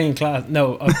barbarian class.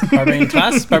 No, a barbarian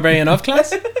class? Barbarian of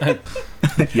class?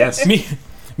 Yes.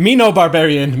 Me no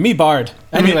barbarian, me bard.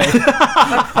 Anyway.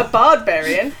 A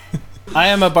barbarian? I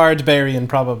am a barbarian,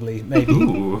 probably, maybe.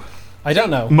 Ooh. I don't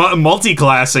know.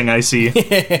 Multi-classing, I see.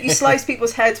 You slice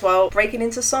people's heads while breaking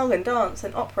into song and dance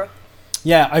and opera.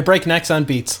 Yeah, I break necks and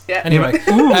beats. Yeah. Anyway.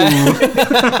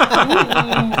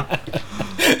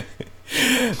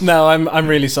 No, I'm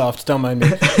really soft. Don't mind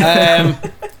me.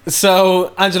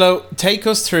 So, Angelo, take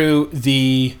us through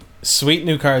the sweet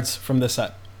new cards from this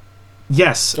set.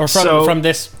 Yes. Or from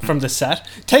this set.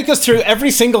 Take us through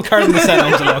every single card in the set,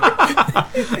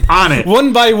 Angelo. On it.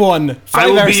 One by one. I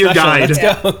will be your special. guide.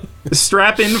 Let's go.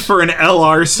 Strap in for an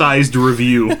LR-sized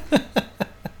review.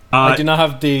 I do not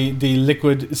have the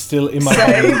liquid still in my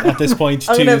body at this point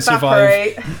I'm gonna to survive.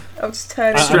 evaporate. I'm just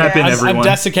turning. Strap in, everyone.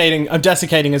 I'm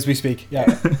desiccating as we speak.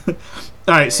 Yeah.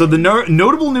 All right. So the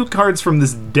notable new cards from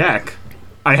this deck,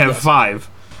 I have 5.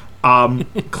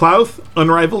 Klauth,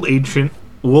 Unrivaled Ancient,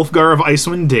 Wolfgar of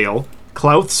Icewind Dale,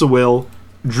 Klauth Sewil,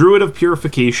 Druid of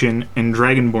Purification, and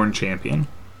Dragonborn Champion.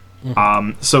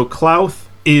 So Klauth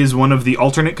is one of the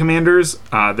alternate commanders.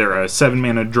 They're a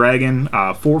 7-mana dragon,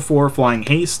 4/4 flying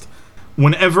haste.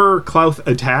 Whenever Klauth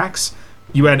attacks,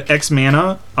 you add X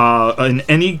mana in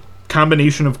any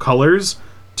combination of colors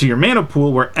to your mana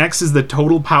pool, where X is the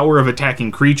total power of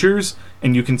attacking creatures,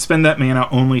 and you can spend that mana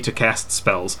only to cast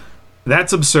spells.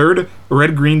 That's absurd.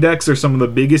 Red-green decks are some of the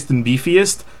biggest and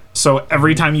beefiest, so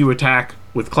every time you attack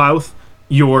with Klauth,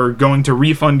 you're going to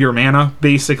refund your mana,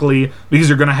 basically, because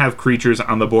you're going to have creatures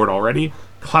on the board already.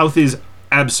 Klauth is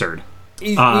absurd.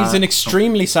 He's an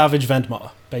extremely savage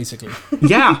Ventmaw, basically.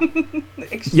 Yeah.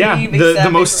 Yeah, the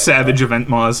most savage Ventmaw. event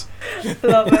Maws.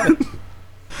 Love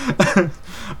it.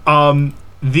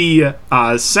 The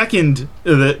second,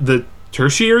 the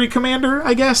tertiary commander,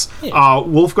 I guess, Yeah.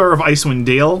 Wolfgar of Icewind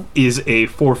Dale is a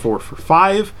 4/4 for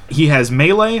 5. He has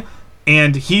melee,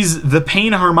 and he's the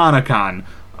Pain Harmonicon.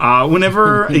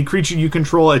 Whenever a creature you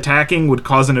control attacking would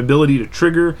cause an ability to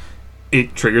trigger,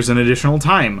 it triggers an additional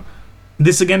time.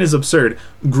 This again is absurd.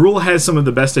 Gruul has some of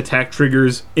the best attack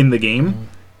triggers in the game,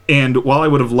 and while I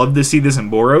would have loved to see this in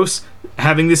Boros,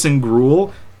 having this in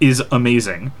Gruul is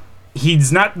amazing.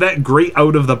 He's not that great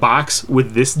out of the box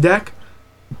with this deck,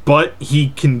 but he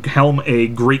can helm a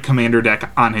great commander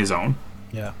deck on his own.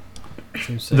 Yeah.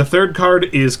 The third card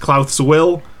is Klauth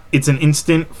Sewil. It's an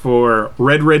instant for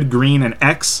red, green, and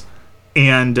X.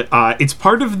 And it's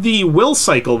part of the will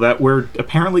cycle that we're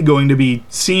apparently going to be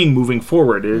seeing moving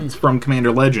forward. It's from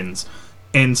Commander Legends.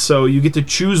 And so you get to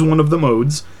choose one of the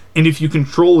modes. And if you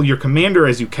control your commander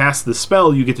as you cast the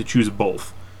spell, you get to choose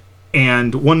both.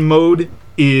 And one mode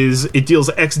is it deals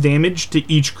X damage to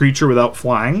each creature without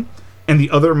flying. And the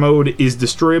other mode is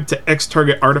destroy up to X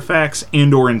target artifacts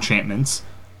and or enchantments.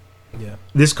 Yeah.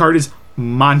 This card is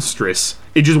monstrous.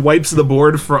 It just wipes the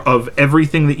board of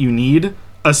everything that you need,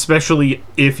 especially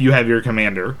if you have your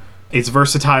commander. It's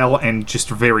versatile and just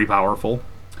very powerful.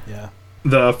 Yeah.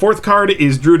 The fourth card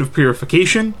is Druid of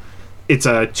Purification. It's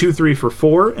a 2/3 for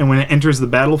 4, and when it enters the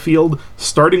battlefield,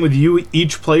 starting with you,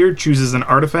 each player chooses an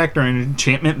artifact or an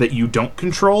enchantment that you don't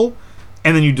control,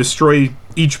 and then you destroy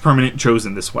each permanent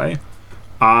chosen this way.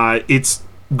 It's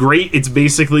great. It's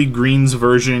basically Green's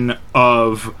version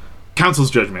of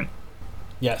Council's Judgment.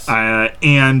 Yes.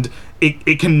 And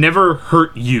it can never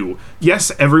hurt you.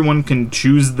 Yes, everyone can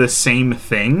choose the same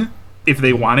thing if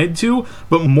they wanted to,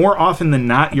 but more often than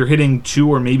not, you're hitting 2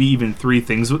 or maybe even 3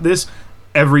 things with this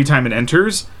every time it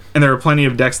enters, and there are plenty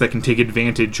of decks that can take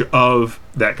advantage of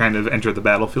that kind of enter the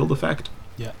battlefield effect.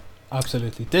 Yeah,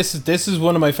 absolutely. This is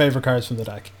one of my favorite cards from the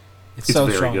deck. It's so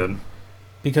very strong. good.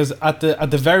 Because at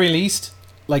the very least,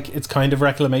 like, it's kind of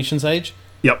Reclamation's Age,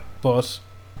 Yep. but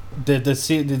the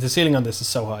ceiling on this is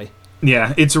so high.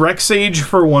 Yeah, it's Rex Sage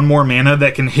for 1 more mana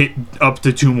that can hit up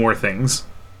to 2 more things.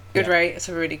 Good rate. It's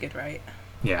a really good rate.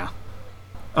 Yeah.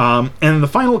 And the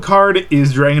final card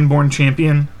is Dragonborn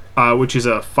Champion, which is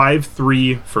a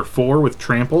 5/3 for 4 with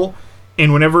Trample.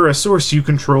 And whenever a source you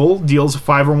control deals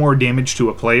 5 or more damage to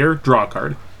a player, draw a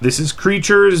card. This is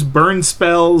creatures, burn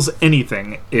spells,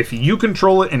 anything. If you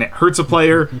control it and it hurts a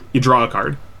player, you draw a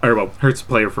card. Or, well, hurts a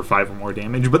player for 5 or more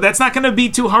damage. But that's not going to be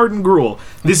too hard in Gruul.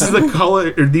 This is the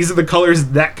color, or these are the colors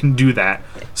that can do that.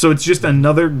 So it's just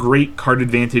another great card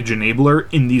advantage enabler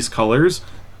in these colors.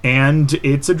 And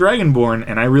it's a Dragonborn,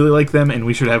 and I really like them, and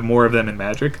we should have more of them in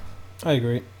Magic. I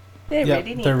agree. They're Yeah,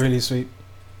 really neat. they're really sweet.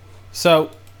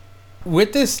 So,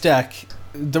 with this deck,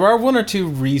 there are 1 or 2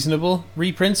 reasonable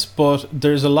reprints, but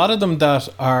there's a lot of them that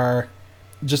are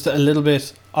just a little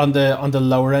bit on the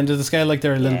lower end of the scale. Like,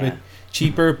 they're a little bit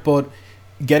cheaper, but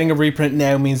getting a reprint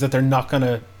now means that they're not going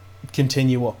to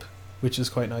continue up, which is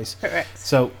quite nice. Correct.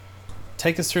 So,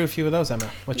 take us through a few of those, Emma.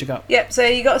 What you got? Yep, so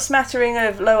you got a smattering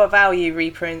of lower value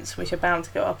reprints, which are bound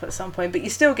to go up at some point, but you're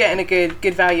still getting a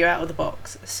good value out of the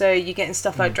box. So you're getting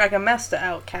stuff like Dragon Master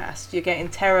Outcast, you're getting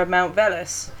Terra Mount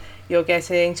Velis, you're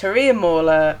getting Taria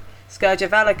Mauler, Scourge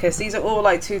of Valakut. These are all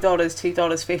like $2,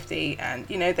 $2.50, and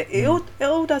you know it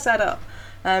all does add up.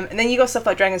 And then you got stuff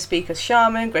like Dragon Speaker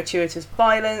Shaman, Gratuitous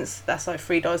Violence, that's like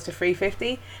 $3 to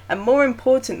 $3.50. And more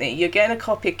importantly, you're getting a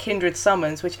copy of Kindred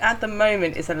Summons, which at the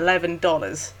moment is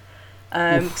 $11.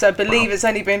 So I believe it's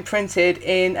only been printed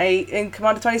in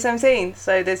Commander 2017.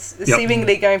 So there's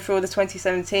seemingly going through all the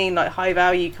 2017 like high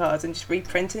value cards and just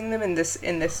reprinting them in this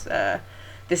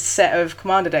set of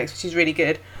Commander decks, which is really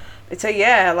good. So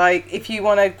yeah, like if you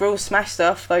want to Gruul Smash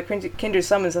stuff, like Kindred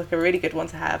Summons like a really good one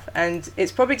to have, and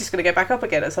it's probably just going to go back up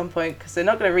again at some point because they're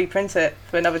not going to reprint it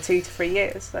for another 2 to 3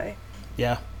 years. So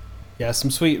yeah, some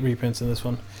sweet reprints in this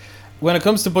one. When it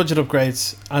comes to budget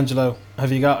upgrades, Angelo,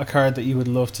 have you got a card that you would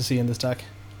love to see in this deck?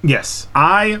 Yes,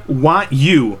 I want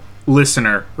you,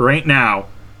 listener, right now,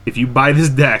 if you buy this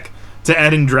deck, to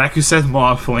add in Drakuseth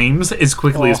Maw of Flames as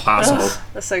quickly as possible.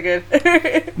 That's so good.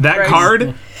 That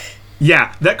card.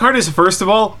 Yeah, that card is, first of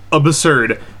all,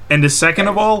 absurd, and second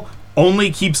of all,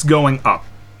 only keeps going up.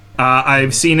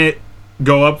 I've seen it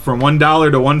go up from $1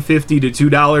 to $1.50 to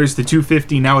 $2 to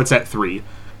 $2.50, now it's at $3.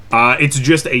 It's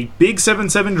just a big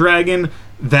 7/7 dragon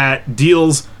that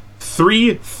deals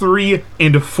 3, 3,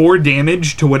 and 4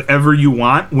 damage to whatever you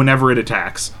want whenever it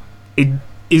attacks. It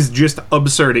is just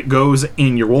absurd. It goes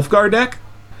in your Wolfgar deck,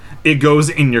 it goes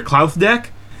in your Klauth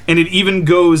deck, and it even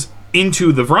goes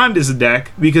into the Vrondis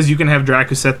deck because you can have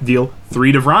Drakuseth deal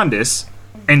 3 to Vrondis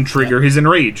and trigger his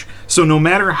Enrage. So no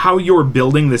matter how you're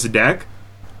building this deck,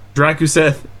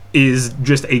 Drakuseth is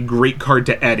just a great card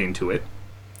to add into it.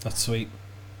 That's sweet.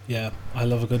 Yeah, I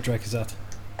love a good Drakuseth.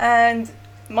 And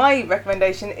my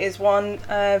recommendation is one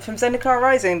from Zendikar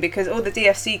Rising, because all the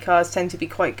DFC cards tend to be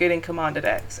quite good in Commander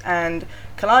decks, and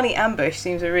Kalani Ambush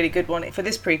seems a really good one for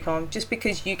this Precon, just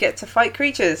because you get to fight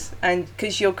creatures, and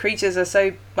because your creatures are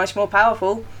so much more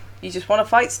powerful, you just want to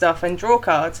fight stuff and draw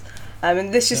cards.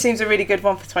 And this just seems a really good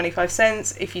one for 25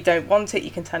 cents. If you don't want it,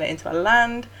 you can turn it into a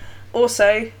land.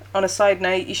 Also, on a side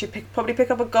note, you should probably pick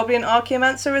up a Goblin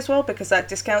Archaeomancer as well, because that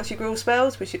discounts your Gruul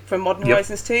spells, which from Modern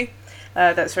Horizons 2.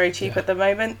 That's very cheap at the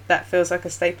moment. That feels like a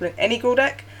staple in any Gruul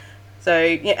deck. So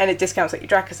yeah, and it discounts like your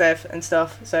Drakuseth and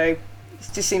stuff. So it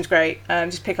just seems great.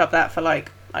 Just pick up that for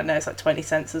like, I don't know, it's like 20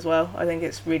 cents as well. I think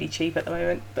it's really cheap at the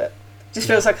moment, but just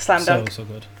feels like a slam dunk. So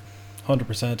good,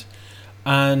 100%.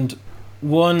 And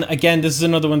one, again, this is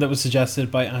another one that was suggested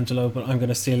by Angelo, but I'm going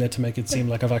to steal it to make it seem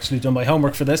like I've actually done my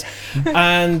homework for this.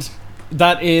 And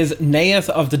that is Neath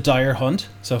of the Dire Hunt.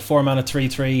 So 4 mana,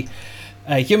 3/3.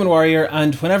 Human warrior,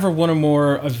 and whenever one or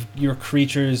more of your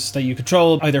creatures that you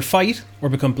control either fight or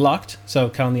become blocked, so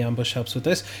Kalani Ambush helps with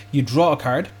this, you draw a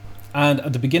card, and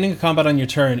at the beginning of combat on your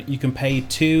turn, you can pay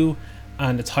 2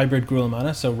 and it's hybrid Gruul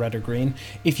mana, so red or green.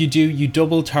 If you do, you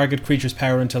double target creature's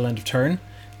power until end of turn,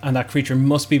 and that creature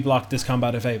must be blocked this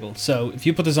combat if able. So if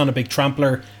you put this on a big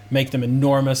trampler, make them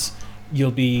enormous,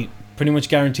 you'll be pretty much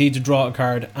guaranteed to draw a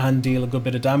card and deal a good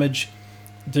bit of damage.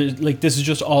 This is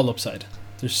just all upside.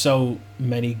 There's so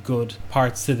many good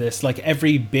parts to this. Like,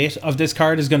 every bit of this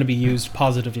card is going to be used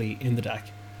positively in the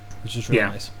deck, which is really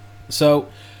nice. So,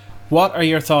 what are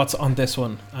your thoughts on this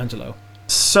one, Angelo?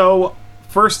 So,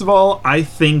 first of all, I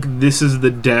think this is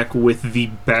the deck with the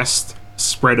best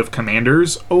spread of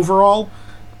commanders overall.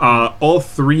 All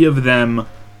 3 of them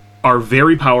are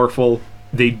very powerful.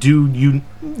 They do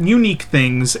unique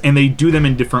things, and they do them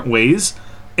in different ways.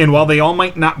 And while they all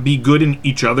might not be good in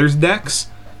each other's decks,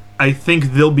 I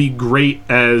think they'll be great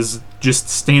as just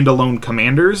standalone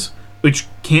commanders, which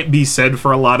can't be said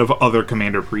for a lot of other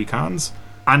commander precons.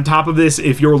 On top of this,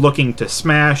 if you're looking to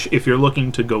smash, if you're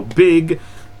looking to go big,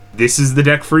 this is the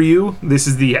deck for you. This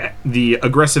is the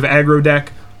aggressive aggro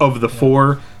deck of the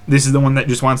 4. This is the one that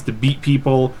just wants to beat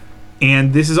people.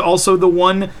 And this is also the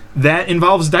one that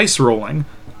involves dice rolling.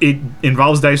 It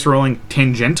involves dice rolling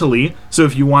tangentially, so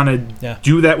if you want to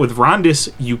do that with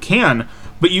Vrondis, you can.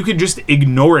 But you could just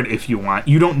ignore it if you want.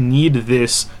 You don't need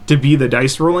this to be the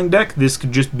dice rolling deck. This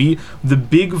could just be the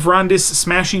big Vrondis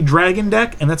smashy dragon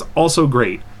deck, and that's also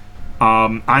great.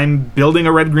 I'm building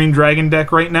a red-green dragon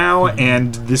deck right now,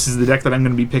 and this is the deck that I'm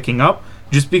going to be picking up,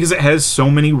 just because it has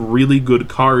so many really good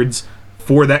cards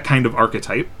for that kind of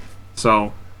archetype.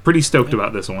 So, pretty stoked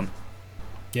about this one.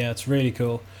 Yeah, it's really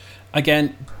cool.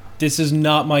 Again, this is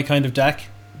not my kind of deck,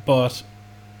 but,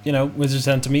 you know, Wizards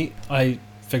sent to me. I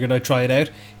figured I'd try it out.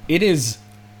 It is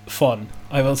fun.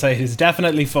 I will say it is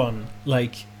definitely fun.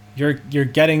 Like, you're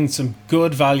getting some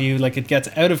good value. Like, it gets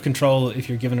out of control if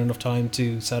you're given enough time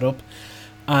to set up.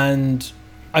 And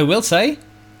I will say,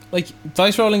 like,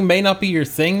 dice rolling may not be your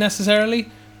thing necessarily,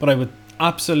 but I would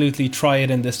absolutely try it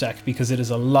in this deck because it is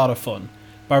a lot of fun.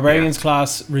 Barbarian's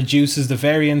class reduces the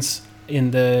variance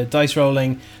in the dice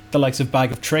rolling. The likes of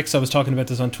Bag of Tricks, I was talking about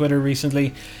this on Twitter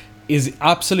recently, is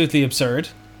absolutely absurd.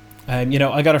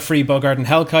 I got a free Bogart and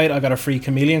Hellkite. I got a free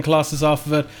Chameleon Colossus off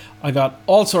of it. I got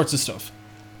all sorts of stuff.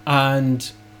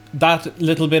 And that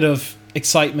little bit of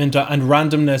excitement and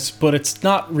randomness, but it's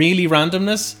not really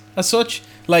randomness as such.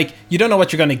 Like, you don't know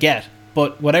what you're going to get,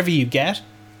 but whatever you get,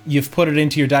 you've put it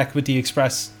into your deck with the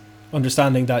express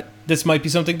understanding that this might be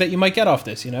something that you might get off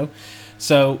this,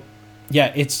 So,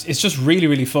 yeah, it's just really,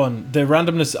 really fun. The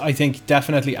randomness, I think,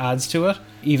 definitely adds to it,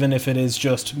 even if it is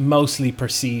just mostly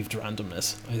perceived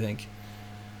randomness, I think.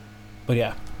 But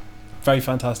yeah, very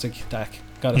fantastic deck,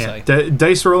 gotta say.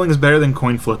 Dice rolling is better than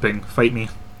coin flipping. Fight me.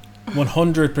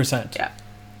 100%. Yeah.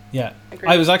 Yeah. Agreed.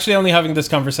 I was actually only having this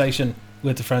conversation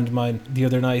with a friend of mine the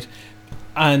other night,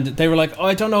 and they were like,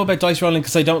 I don't know about dice rolling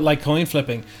because I don't like coin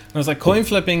flipping. And I was like, coin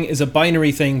flipping is a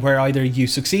binary thing where either you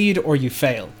succeed or you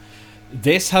fail.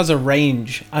 This has a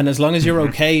range, and as long as you're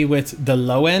okay with the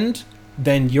low end,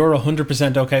 then you're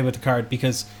 100% okay with the card,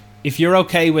 because if you're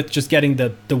okay with just getting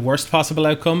the worst possible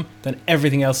outcome, then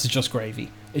everything else is just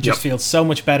gravy. It just feels so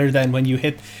much better than when you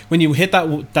hit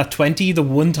that 20 the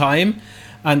one time,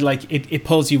 and like it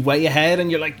pulls you way ahead and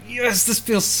you're like, yes, this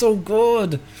feels so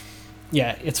good.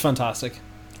 Yeah, it's fantastic.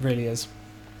 It really is.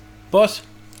 But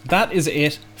that is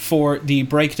it for the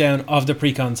breakdown of the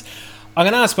precons. I'm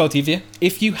going to ask both of you,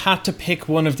 if you had to pick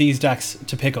one of these decks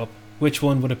to pick up, which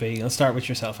one would it be? I'll start with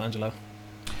yourself, Angelo.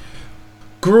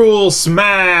 Gruul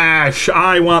Smash!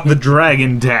 I want the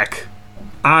dragon deck.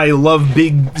 I love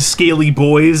big, scaly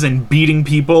boys and beating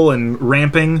people and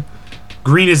ramping.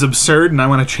 Green is absurd, and I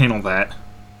want to channel that.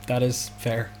 That is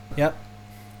fair. Yep.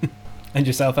 And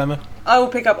yourself, Emma? I will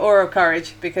pick up Aura of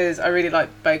Courage because I really like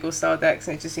Bagel style decks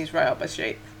and it just seems right up my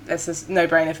street. That's a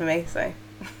no-brainer for me, so...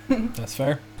 That's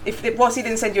fair. If Wassy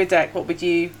didn't send you a deck, what would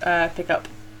you pick up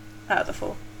out of the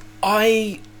four?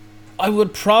 I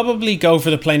would probably go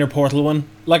for the Planar Portal one.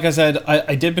 Like I said,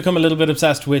 I did become a little bit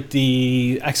obsessed with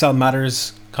the Exile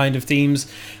Matters kind of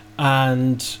themes,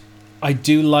 and I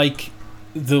do like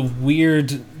the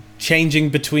weird changing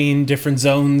between different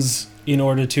zones in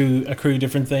order to accrue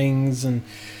different things, and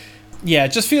yeah,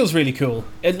 it just feels really cool.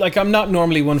 I'm not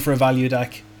normally one for a value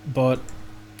deck, but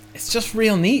it's just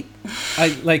real neat.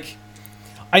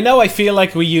 I know I feel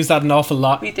like we use that an awful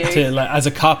lot we do. As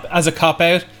a cop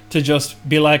out to just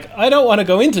be like, I don't want to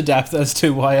go into depth as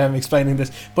to why I'm explaining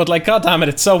this, but like, god damn it,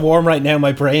 it's so warm right now,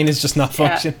 my brain is just not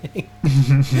functioning.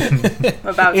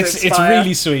 It's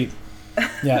really sweet.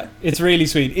 Yeah, it's really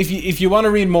sweet. If you want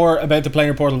to read more about the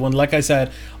Planar Portal one, like I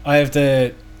said, I have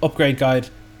the upgrade guide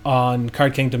on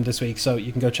Card Kingdom this week, so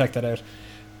you can go check that out.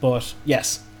 But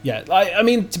yes, yeah, I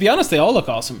mean, to be honest, they all look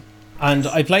awesome. And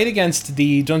I played against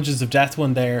the Dungeons of Death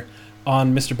one there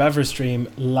on Mr. Bever's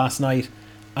stream last night,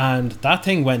 and that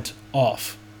thing went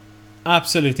off.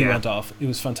 Absolutely went off. It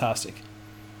was fantastic.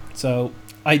 So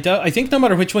I think no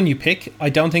matter which one you pick, I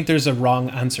don't think there's a wrong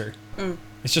answer.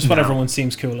 It's just whatever one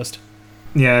seems coolest.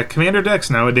 Yeah, commander decks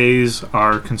nowadays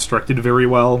are constructed very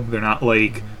well. They're not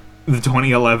like the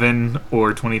 2011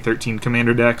 or 2013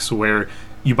 commander decks where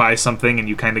you buy something and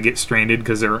you kind of get stranded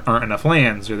because there aren't enough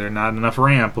lands or there's not enough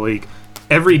ramp. Like,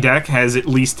 every deck has at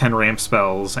least 10 ramp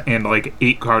spells and like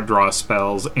 8 card draw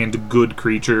spells and good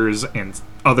creatures and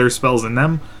other spells in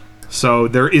them. So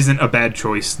there isn't a bad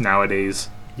choice nowadays.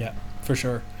 Yeah, for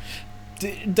sure.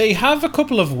 They have a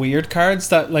couple of weird cards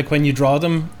that, like, when you draw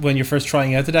them when you're first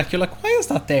trying out the deck, you're like, why is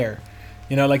that there?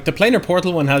 Like the Planar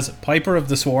Portal one has Piper of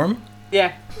the Swarm.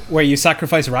 Yeah. Where you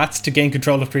sacrifice rats to gain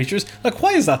control of creatures. Like,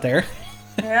 why is that there?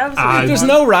 Yeah, there's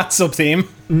no rat sub-theme.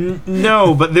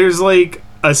 No, but there's like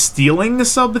a stealing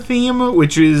sub-theme,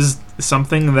 which is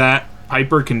something that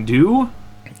Piper can do.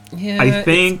 Yeah, I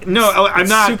think I'm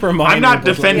not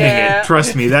defending it.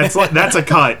 Trust me, that's a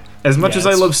cut. As much as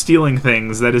I love stealing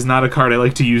things, that is not a card I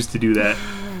like to use to do that.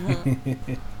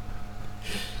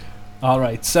 All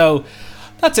right, so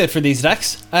that's it for these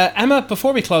decks. Emma,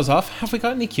 before we close off, have we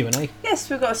got any Q&A? Yes,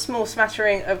 we've got a small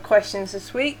smattering of questions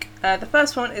this week. The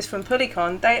first one is from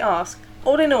Precon. They ask,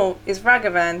 all in all, is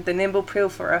Ragavan the Nimble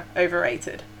Pilferer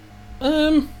overrated?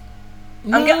 No,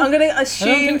 I'm going to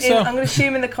assume so. I'm going to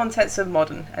assume in the context of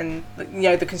modern and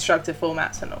the constructive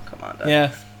formats and not commander.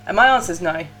 Yeah. And my answer is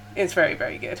no. It's very,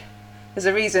 very good. There's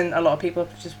a reason a lot of people are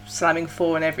just slamming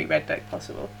 4 in every red deck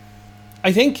possible.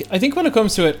 I think when it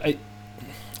comes to it,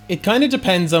 it kind of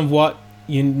depends on what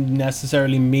you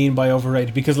necessarily mean by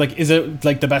overrated. Because, like, is it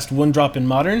like the best one drop in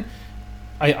modern?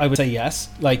 I would say yes.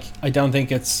 Like, I don't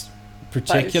think it's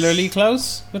particularly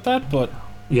close with that, but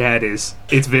yeah, it is.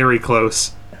 It's very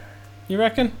close. You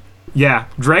reckon? Yeah,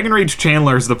 Dragon Rage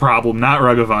Chandler is the problem, not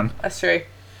Ragavan. That's true.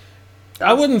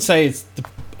 I wouldn't say it's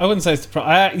I wouldn't say it's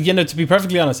to be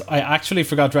perfectly honest, I actually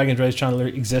forgot Dragon Rage Chandler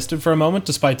existed for a moment,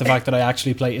 despite the fact that I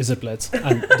actually play Is It Blitz,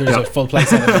 and there's a full play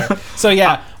set there. So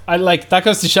yeah, I like that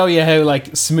goes to show you how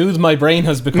like smooth my brain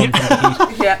has become from the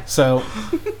heat. Yeah. So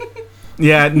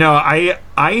Yeah, no,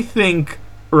 I think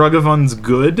Rugavon's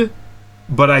good,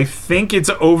 but I think it's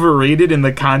overrated in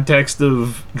the context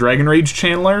of Dragon Rage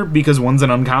Chandler because one's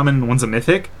an uncommon and one's a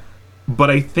mythic. But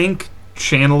I think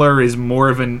Chandler is more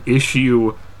of an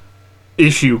issue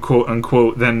quote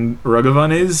unquote than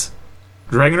Rugavon is.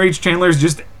 Dragon Rage Chandler is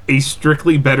just a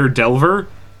strictly better Delver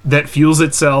that fuels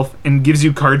itself and gives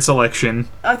you card selection.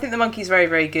 I think the monkey's very,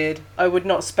 very good. I would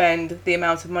not spend the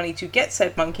amount of money to get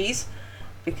said monkeys,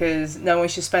 because no one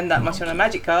should spend that much on a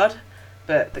magic card,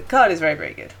 but the card is very,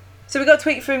 very good. So we got a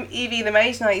tweet from Evie the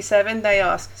Mage 97. They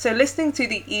ask, so listening to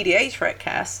the EDH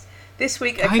Recast, this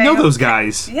week I know those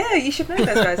guys. Yeah, you should know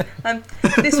those guys.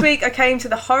 This week I came to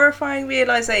the horrifying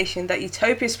realisation that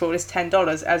Utopia Sprawl is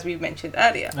 $10, as we mentioned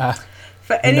earlier.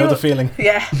 For anyone, I know the feeling.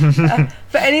 Yeah.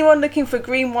 For anyone looking for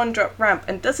green 1-drop ramp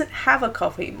and doesn't have a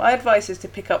copy, my advice is to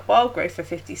pick up Wild Growth for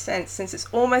 50 cents, since it's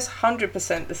almost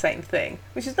 100% the same thing,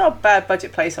 which is not a bad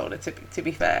budget placeholder to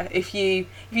be fair. If you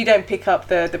don't pick up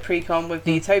the Precon with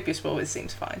the Utopia Sprawl, it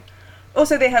seems fine.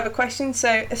 Also, they have a question.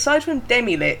 So, aside from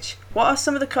Demi-Lich, what are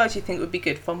some of the cards you think would be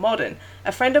good for Modern?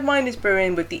 A friend of mine is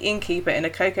brewing with the Innkeeper in a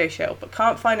cocoa shell, but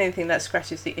can't find anything that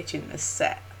scratches the itch in the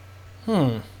set.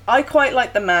 I quite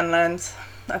like the Manlands.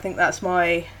 I think that's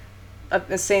my...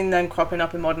 I've seen them cropping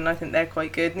up in Modern. I think they're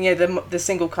quite good. And yeah, the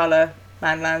single colour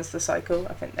Manlands, the cycle,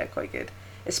 I think they're quite good.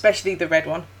 Especially the red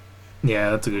one.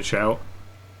 Yeah, that's a good shout.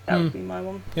 That would be my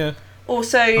one. Yeah.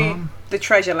 Also, the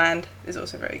Treasure Land is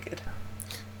also very good.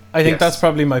 I think that's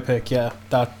probably my pick. Yeah,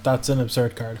 that's an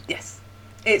absurd card. Yes,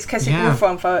 it's Keswick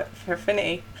Wolfram for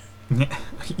Affinity.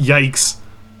 Yikes!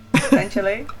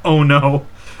 Essentially. Oh no.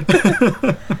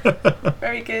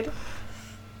 Very good.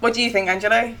 What do you think,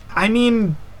 Angelo? I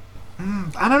mean,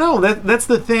 I don't know. That's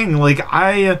the thing. Like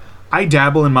I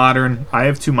dabble in Modern. I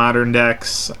have 2 Modern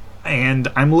decks, and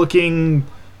I'm looking,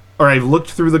 or I've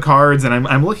looked through the cards, and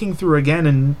I'm looking through again,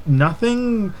 and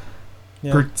nothing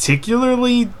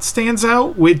particularly stands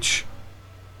out, which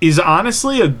is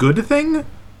honestly a good thing,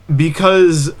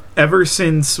 because ever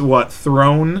since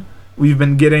Throne, we've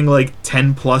been getting like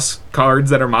 10 plus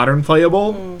cards that are Modern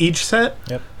playable each set.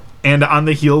 Yep. And on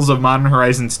the heels of Modern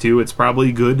Horizons 2, it's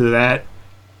probably good that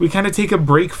we kind of take a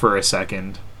break for a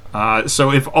second.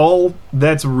 So if all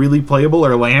that's really playable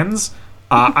are lands,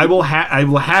 I will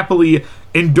happily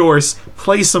endorse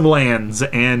play some lands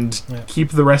and keep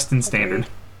the rest in standard.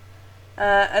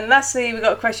 And lastly, we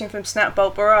got a question from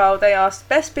Snapbolt Boral. They asked,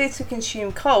 best beer to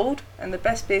consume cold and the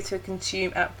best beer to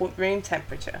consume at room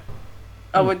temperature.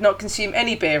 I would not consume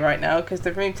any beer right now because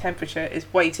the room temperature is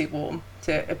way too warm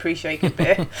to appreciate good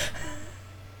beer.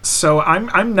 So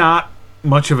I'm not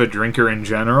much of a drinker in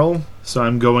general, so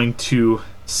I'm going to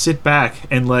sit back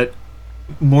and let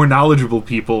more knowledgeable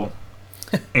people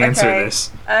answer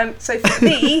this. So for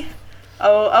me,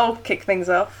 I'll kick things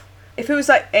off. If it was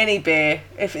like any beer,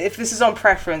 if this is on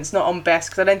preference, not on best,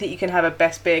 because I don't think you can have a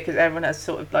best beer because everyone has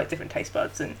sort of like different taste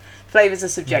buds and flavours are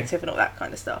subjective and all that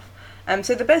kind of stuff.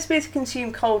 So the best beer to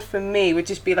consume cold for me would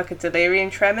just be like a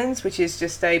Delirium Tremens, which is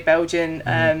just a Belgian,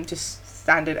 just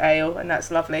standard ale, and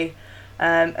that's lovely.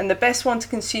 And the best one to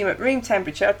consume at room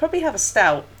temperature, I'd probably have a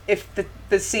stout if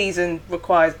the season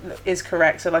is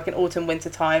correct. So like in autumn, winter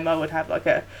time, I would have like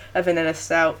a vanilla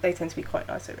stout. They tend to be quite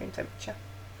nice at room temperature.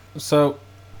 So,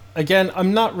 again,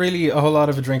 I'm not really a whole lot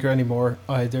of a drinker anymore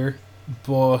either,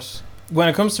 but when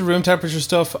it comes to room temperature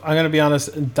stuff, I'm going to be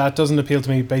honest, that doesn't appeal to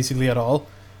me basically at all.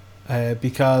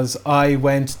 Because I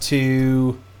went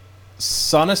to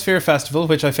Sonosphere Festival,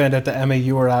 which I found out that Emma,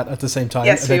 you were at the same time,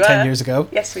 yes, about 10 years ago.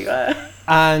 Yes, we were.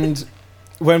 And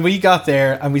when we got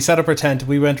there and we set up our tent,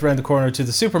 we went around the corner to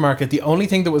the supermarket. The only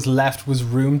thing that was left was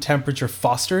room temperature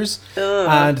Fosters. Ugh.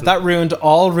 And that ruined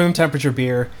all room temperature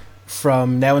beer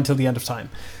from now until the end of time.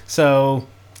 So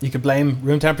you could blame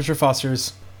room temperature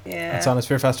Fosters at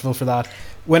Sonosphere Festival for that.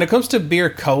 When it comes to beer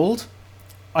cold,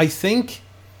 I think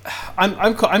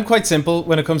I'm quite simple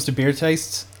when it comes to beer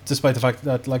tastes, despite the fact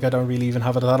that like I don't really even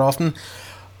have it that often.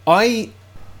 I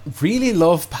really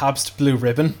love Pabst Blue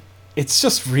Ribbon. It's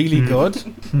just really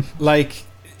good. Like,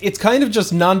 it's kind of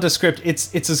just nondescript.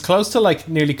 It's as close to like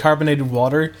nearly carbonated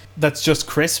water that's just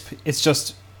crisp. There's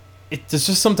just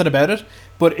something about it.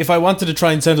 But if I wanted to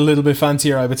try and sound a little bit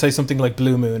fancier, I would say something like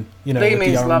Blue Moon, Blue with Moon's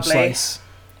the orange lovely. slice.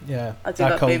 Yeah,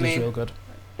 that cold is real good.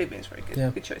 Blue Moon's very good. Yeah.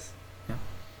 Good choice.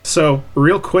 So,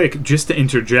 real quick, just to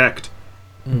interject,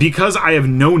 because I have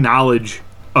no knowledge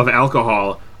of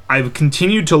alcohol, I've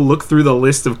continued to look through the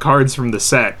list of cards from the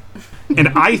set, and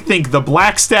I think the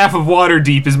Black Staff of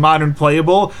Waterdeep is modern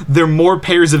playable. There are more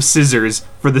pairs of scissors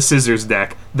for the scissors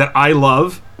deck that I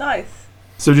love. Nice.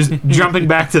 So just jumping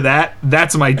back to that,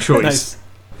 that's my choice. Nice.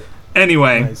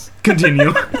 Anyway, Nice.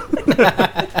 Continue.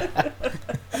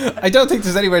 I don't think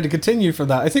there's anywhere to continue from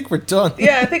that. I think we're done.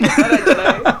 Yeah, I think I don't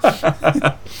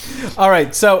know. All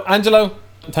right, so Angelo,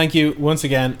 thank you once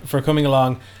again for coming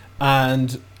along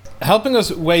and helping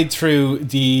us wade through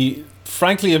the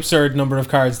frankly absurd number of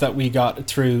cards that we got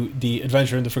through the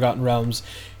Adventure in the Forgotten Realms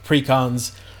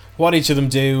Precons, what each of them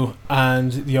do,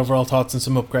 and the overall thoughts and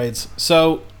some upgrades.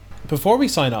 So, before we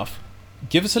sign off,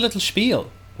 give us a little spiel.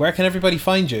 Where can everybody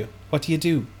find you? What do you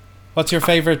do? What's your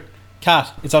favourite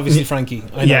cat? It's obviously Frankie.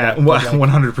 I know Yeah, that, but, like,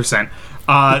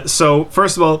 100%. So,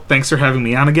 first of all, thanks for having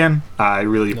me on again. I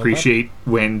really appreciate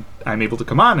when I'm able to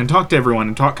come on and talk to everyone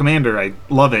and talk Commander. I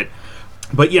love it.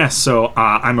 But yes, so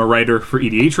I'm a writer for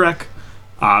EDH Rec.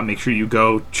 Make sure you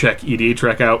go check EDH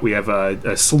Rec out. We have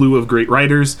a slew of great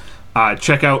writers.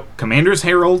 Check out Commander's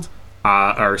Herald,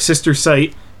 our sister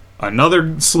site.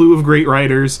 Another slew of great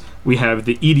writers. We have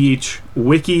the EDH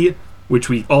Wiki, which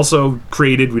we also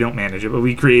created. We don't manage it, but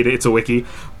we created it. It's a wiki.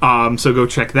 So go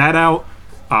check that out.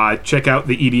 Check out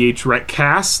the EDH Rec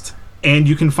cast. And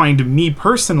you can find me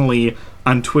personally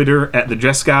on Twitter at the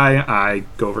Jesguy. I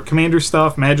go over Commander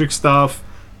stuff, Magic stuff,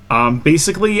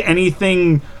 basically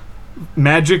anything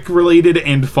Magic related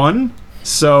and fun.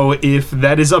 So if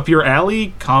that is up your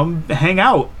alley, come hang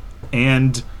out.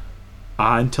 And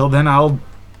until then, I'll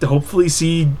hopefully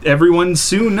see everyone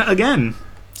soon again.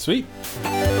 Sweet.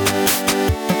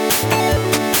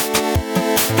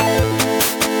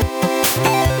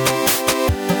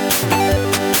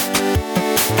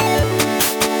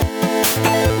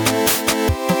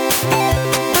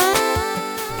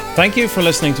 Thank you for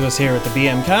listening to us here at the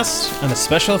BM Cast, and a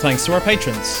special thanks to our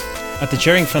patrons. At the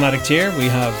Cheering Fanatic tier, we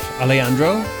have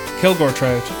Alejandro, Kilgore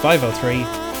Trout 503,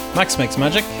 Max Makes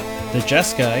Magic, the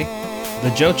Jesguy,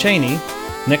 the Joe Cheney,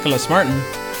 Nicholas Martin,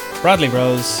 Bradley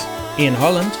Rose, Ian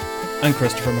Holland, and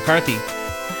Christopher McCarthy.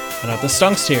 And at the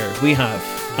Stonks tier, we have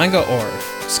Anga Orr,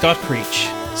 Scott Creech,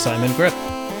 Simon Grip,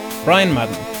 Brian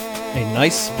Madden, A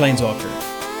Nice Planeswalker,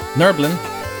 Nerblin,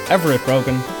 Everett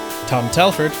Brogan, Tom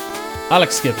Telford,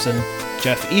 Alex Gibson,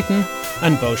 Jeff Eaton,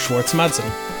 and Bo Schwartz-Madsen.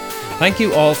 Thank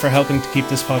you all for helping to keep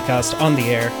this podcast on the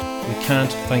air. We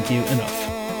can't thank you enough.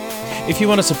 If you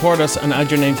want to support us and add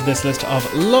your name to this list of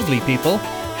lovely people,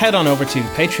 head on over to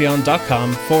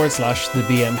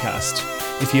patreon.com/thebmcast.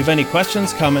 If you have any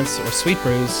questions, comments, or sweet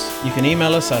brews, you can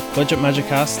email us at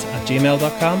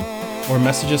budgetmagiccast@gmail.com or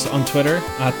message us on Twitter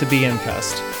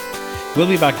 @thebmcast. We'll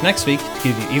be back next week to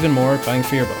give you even more bang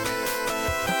for your buck.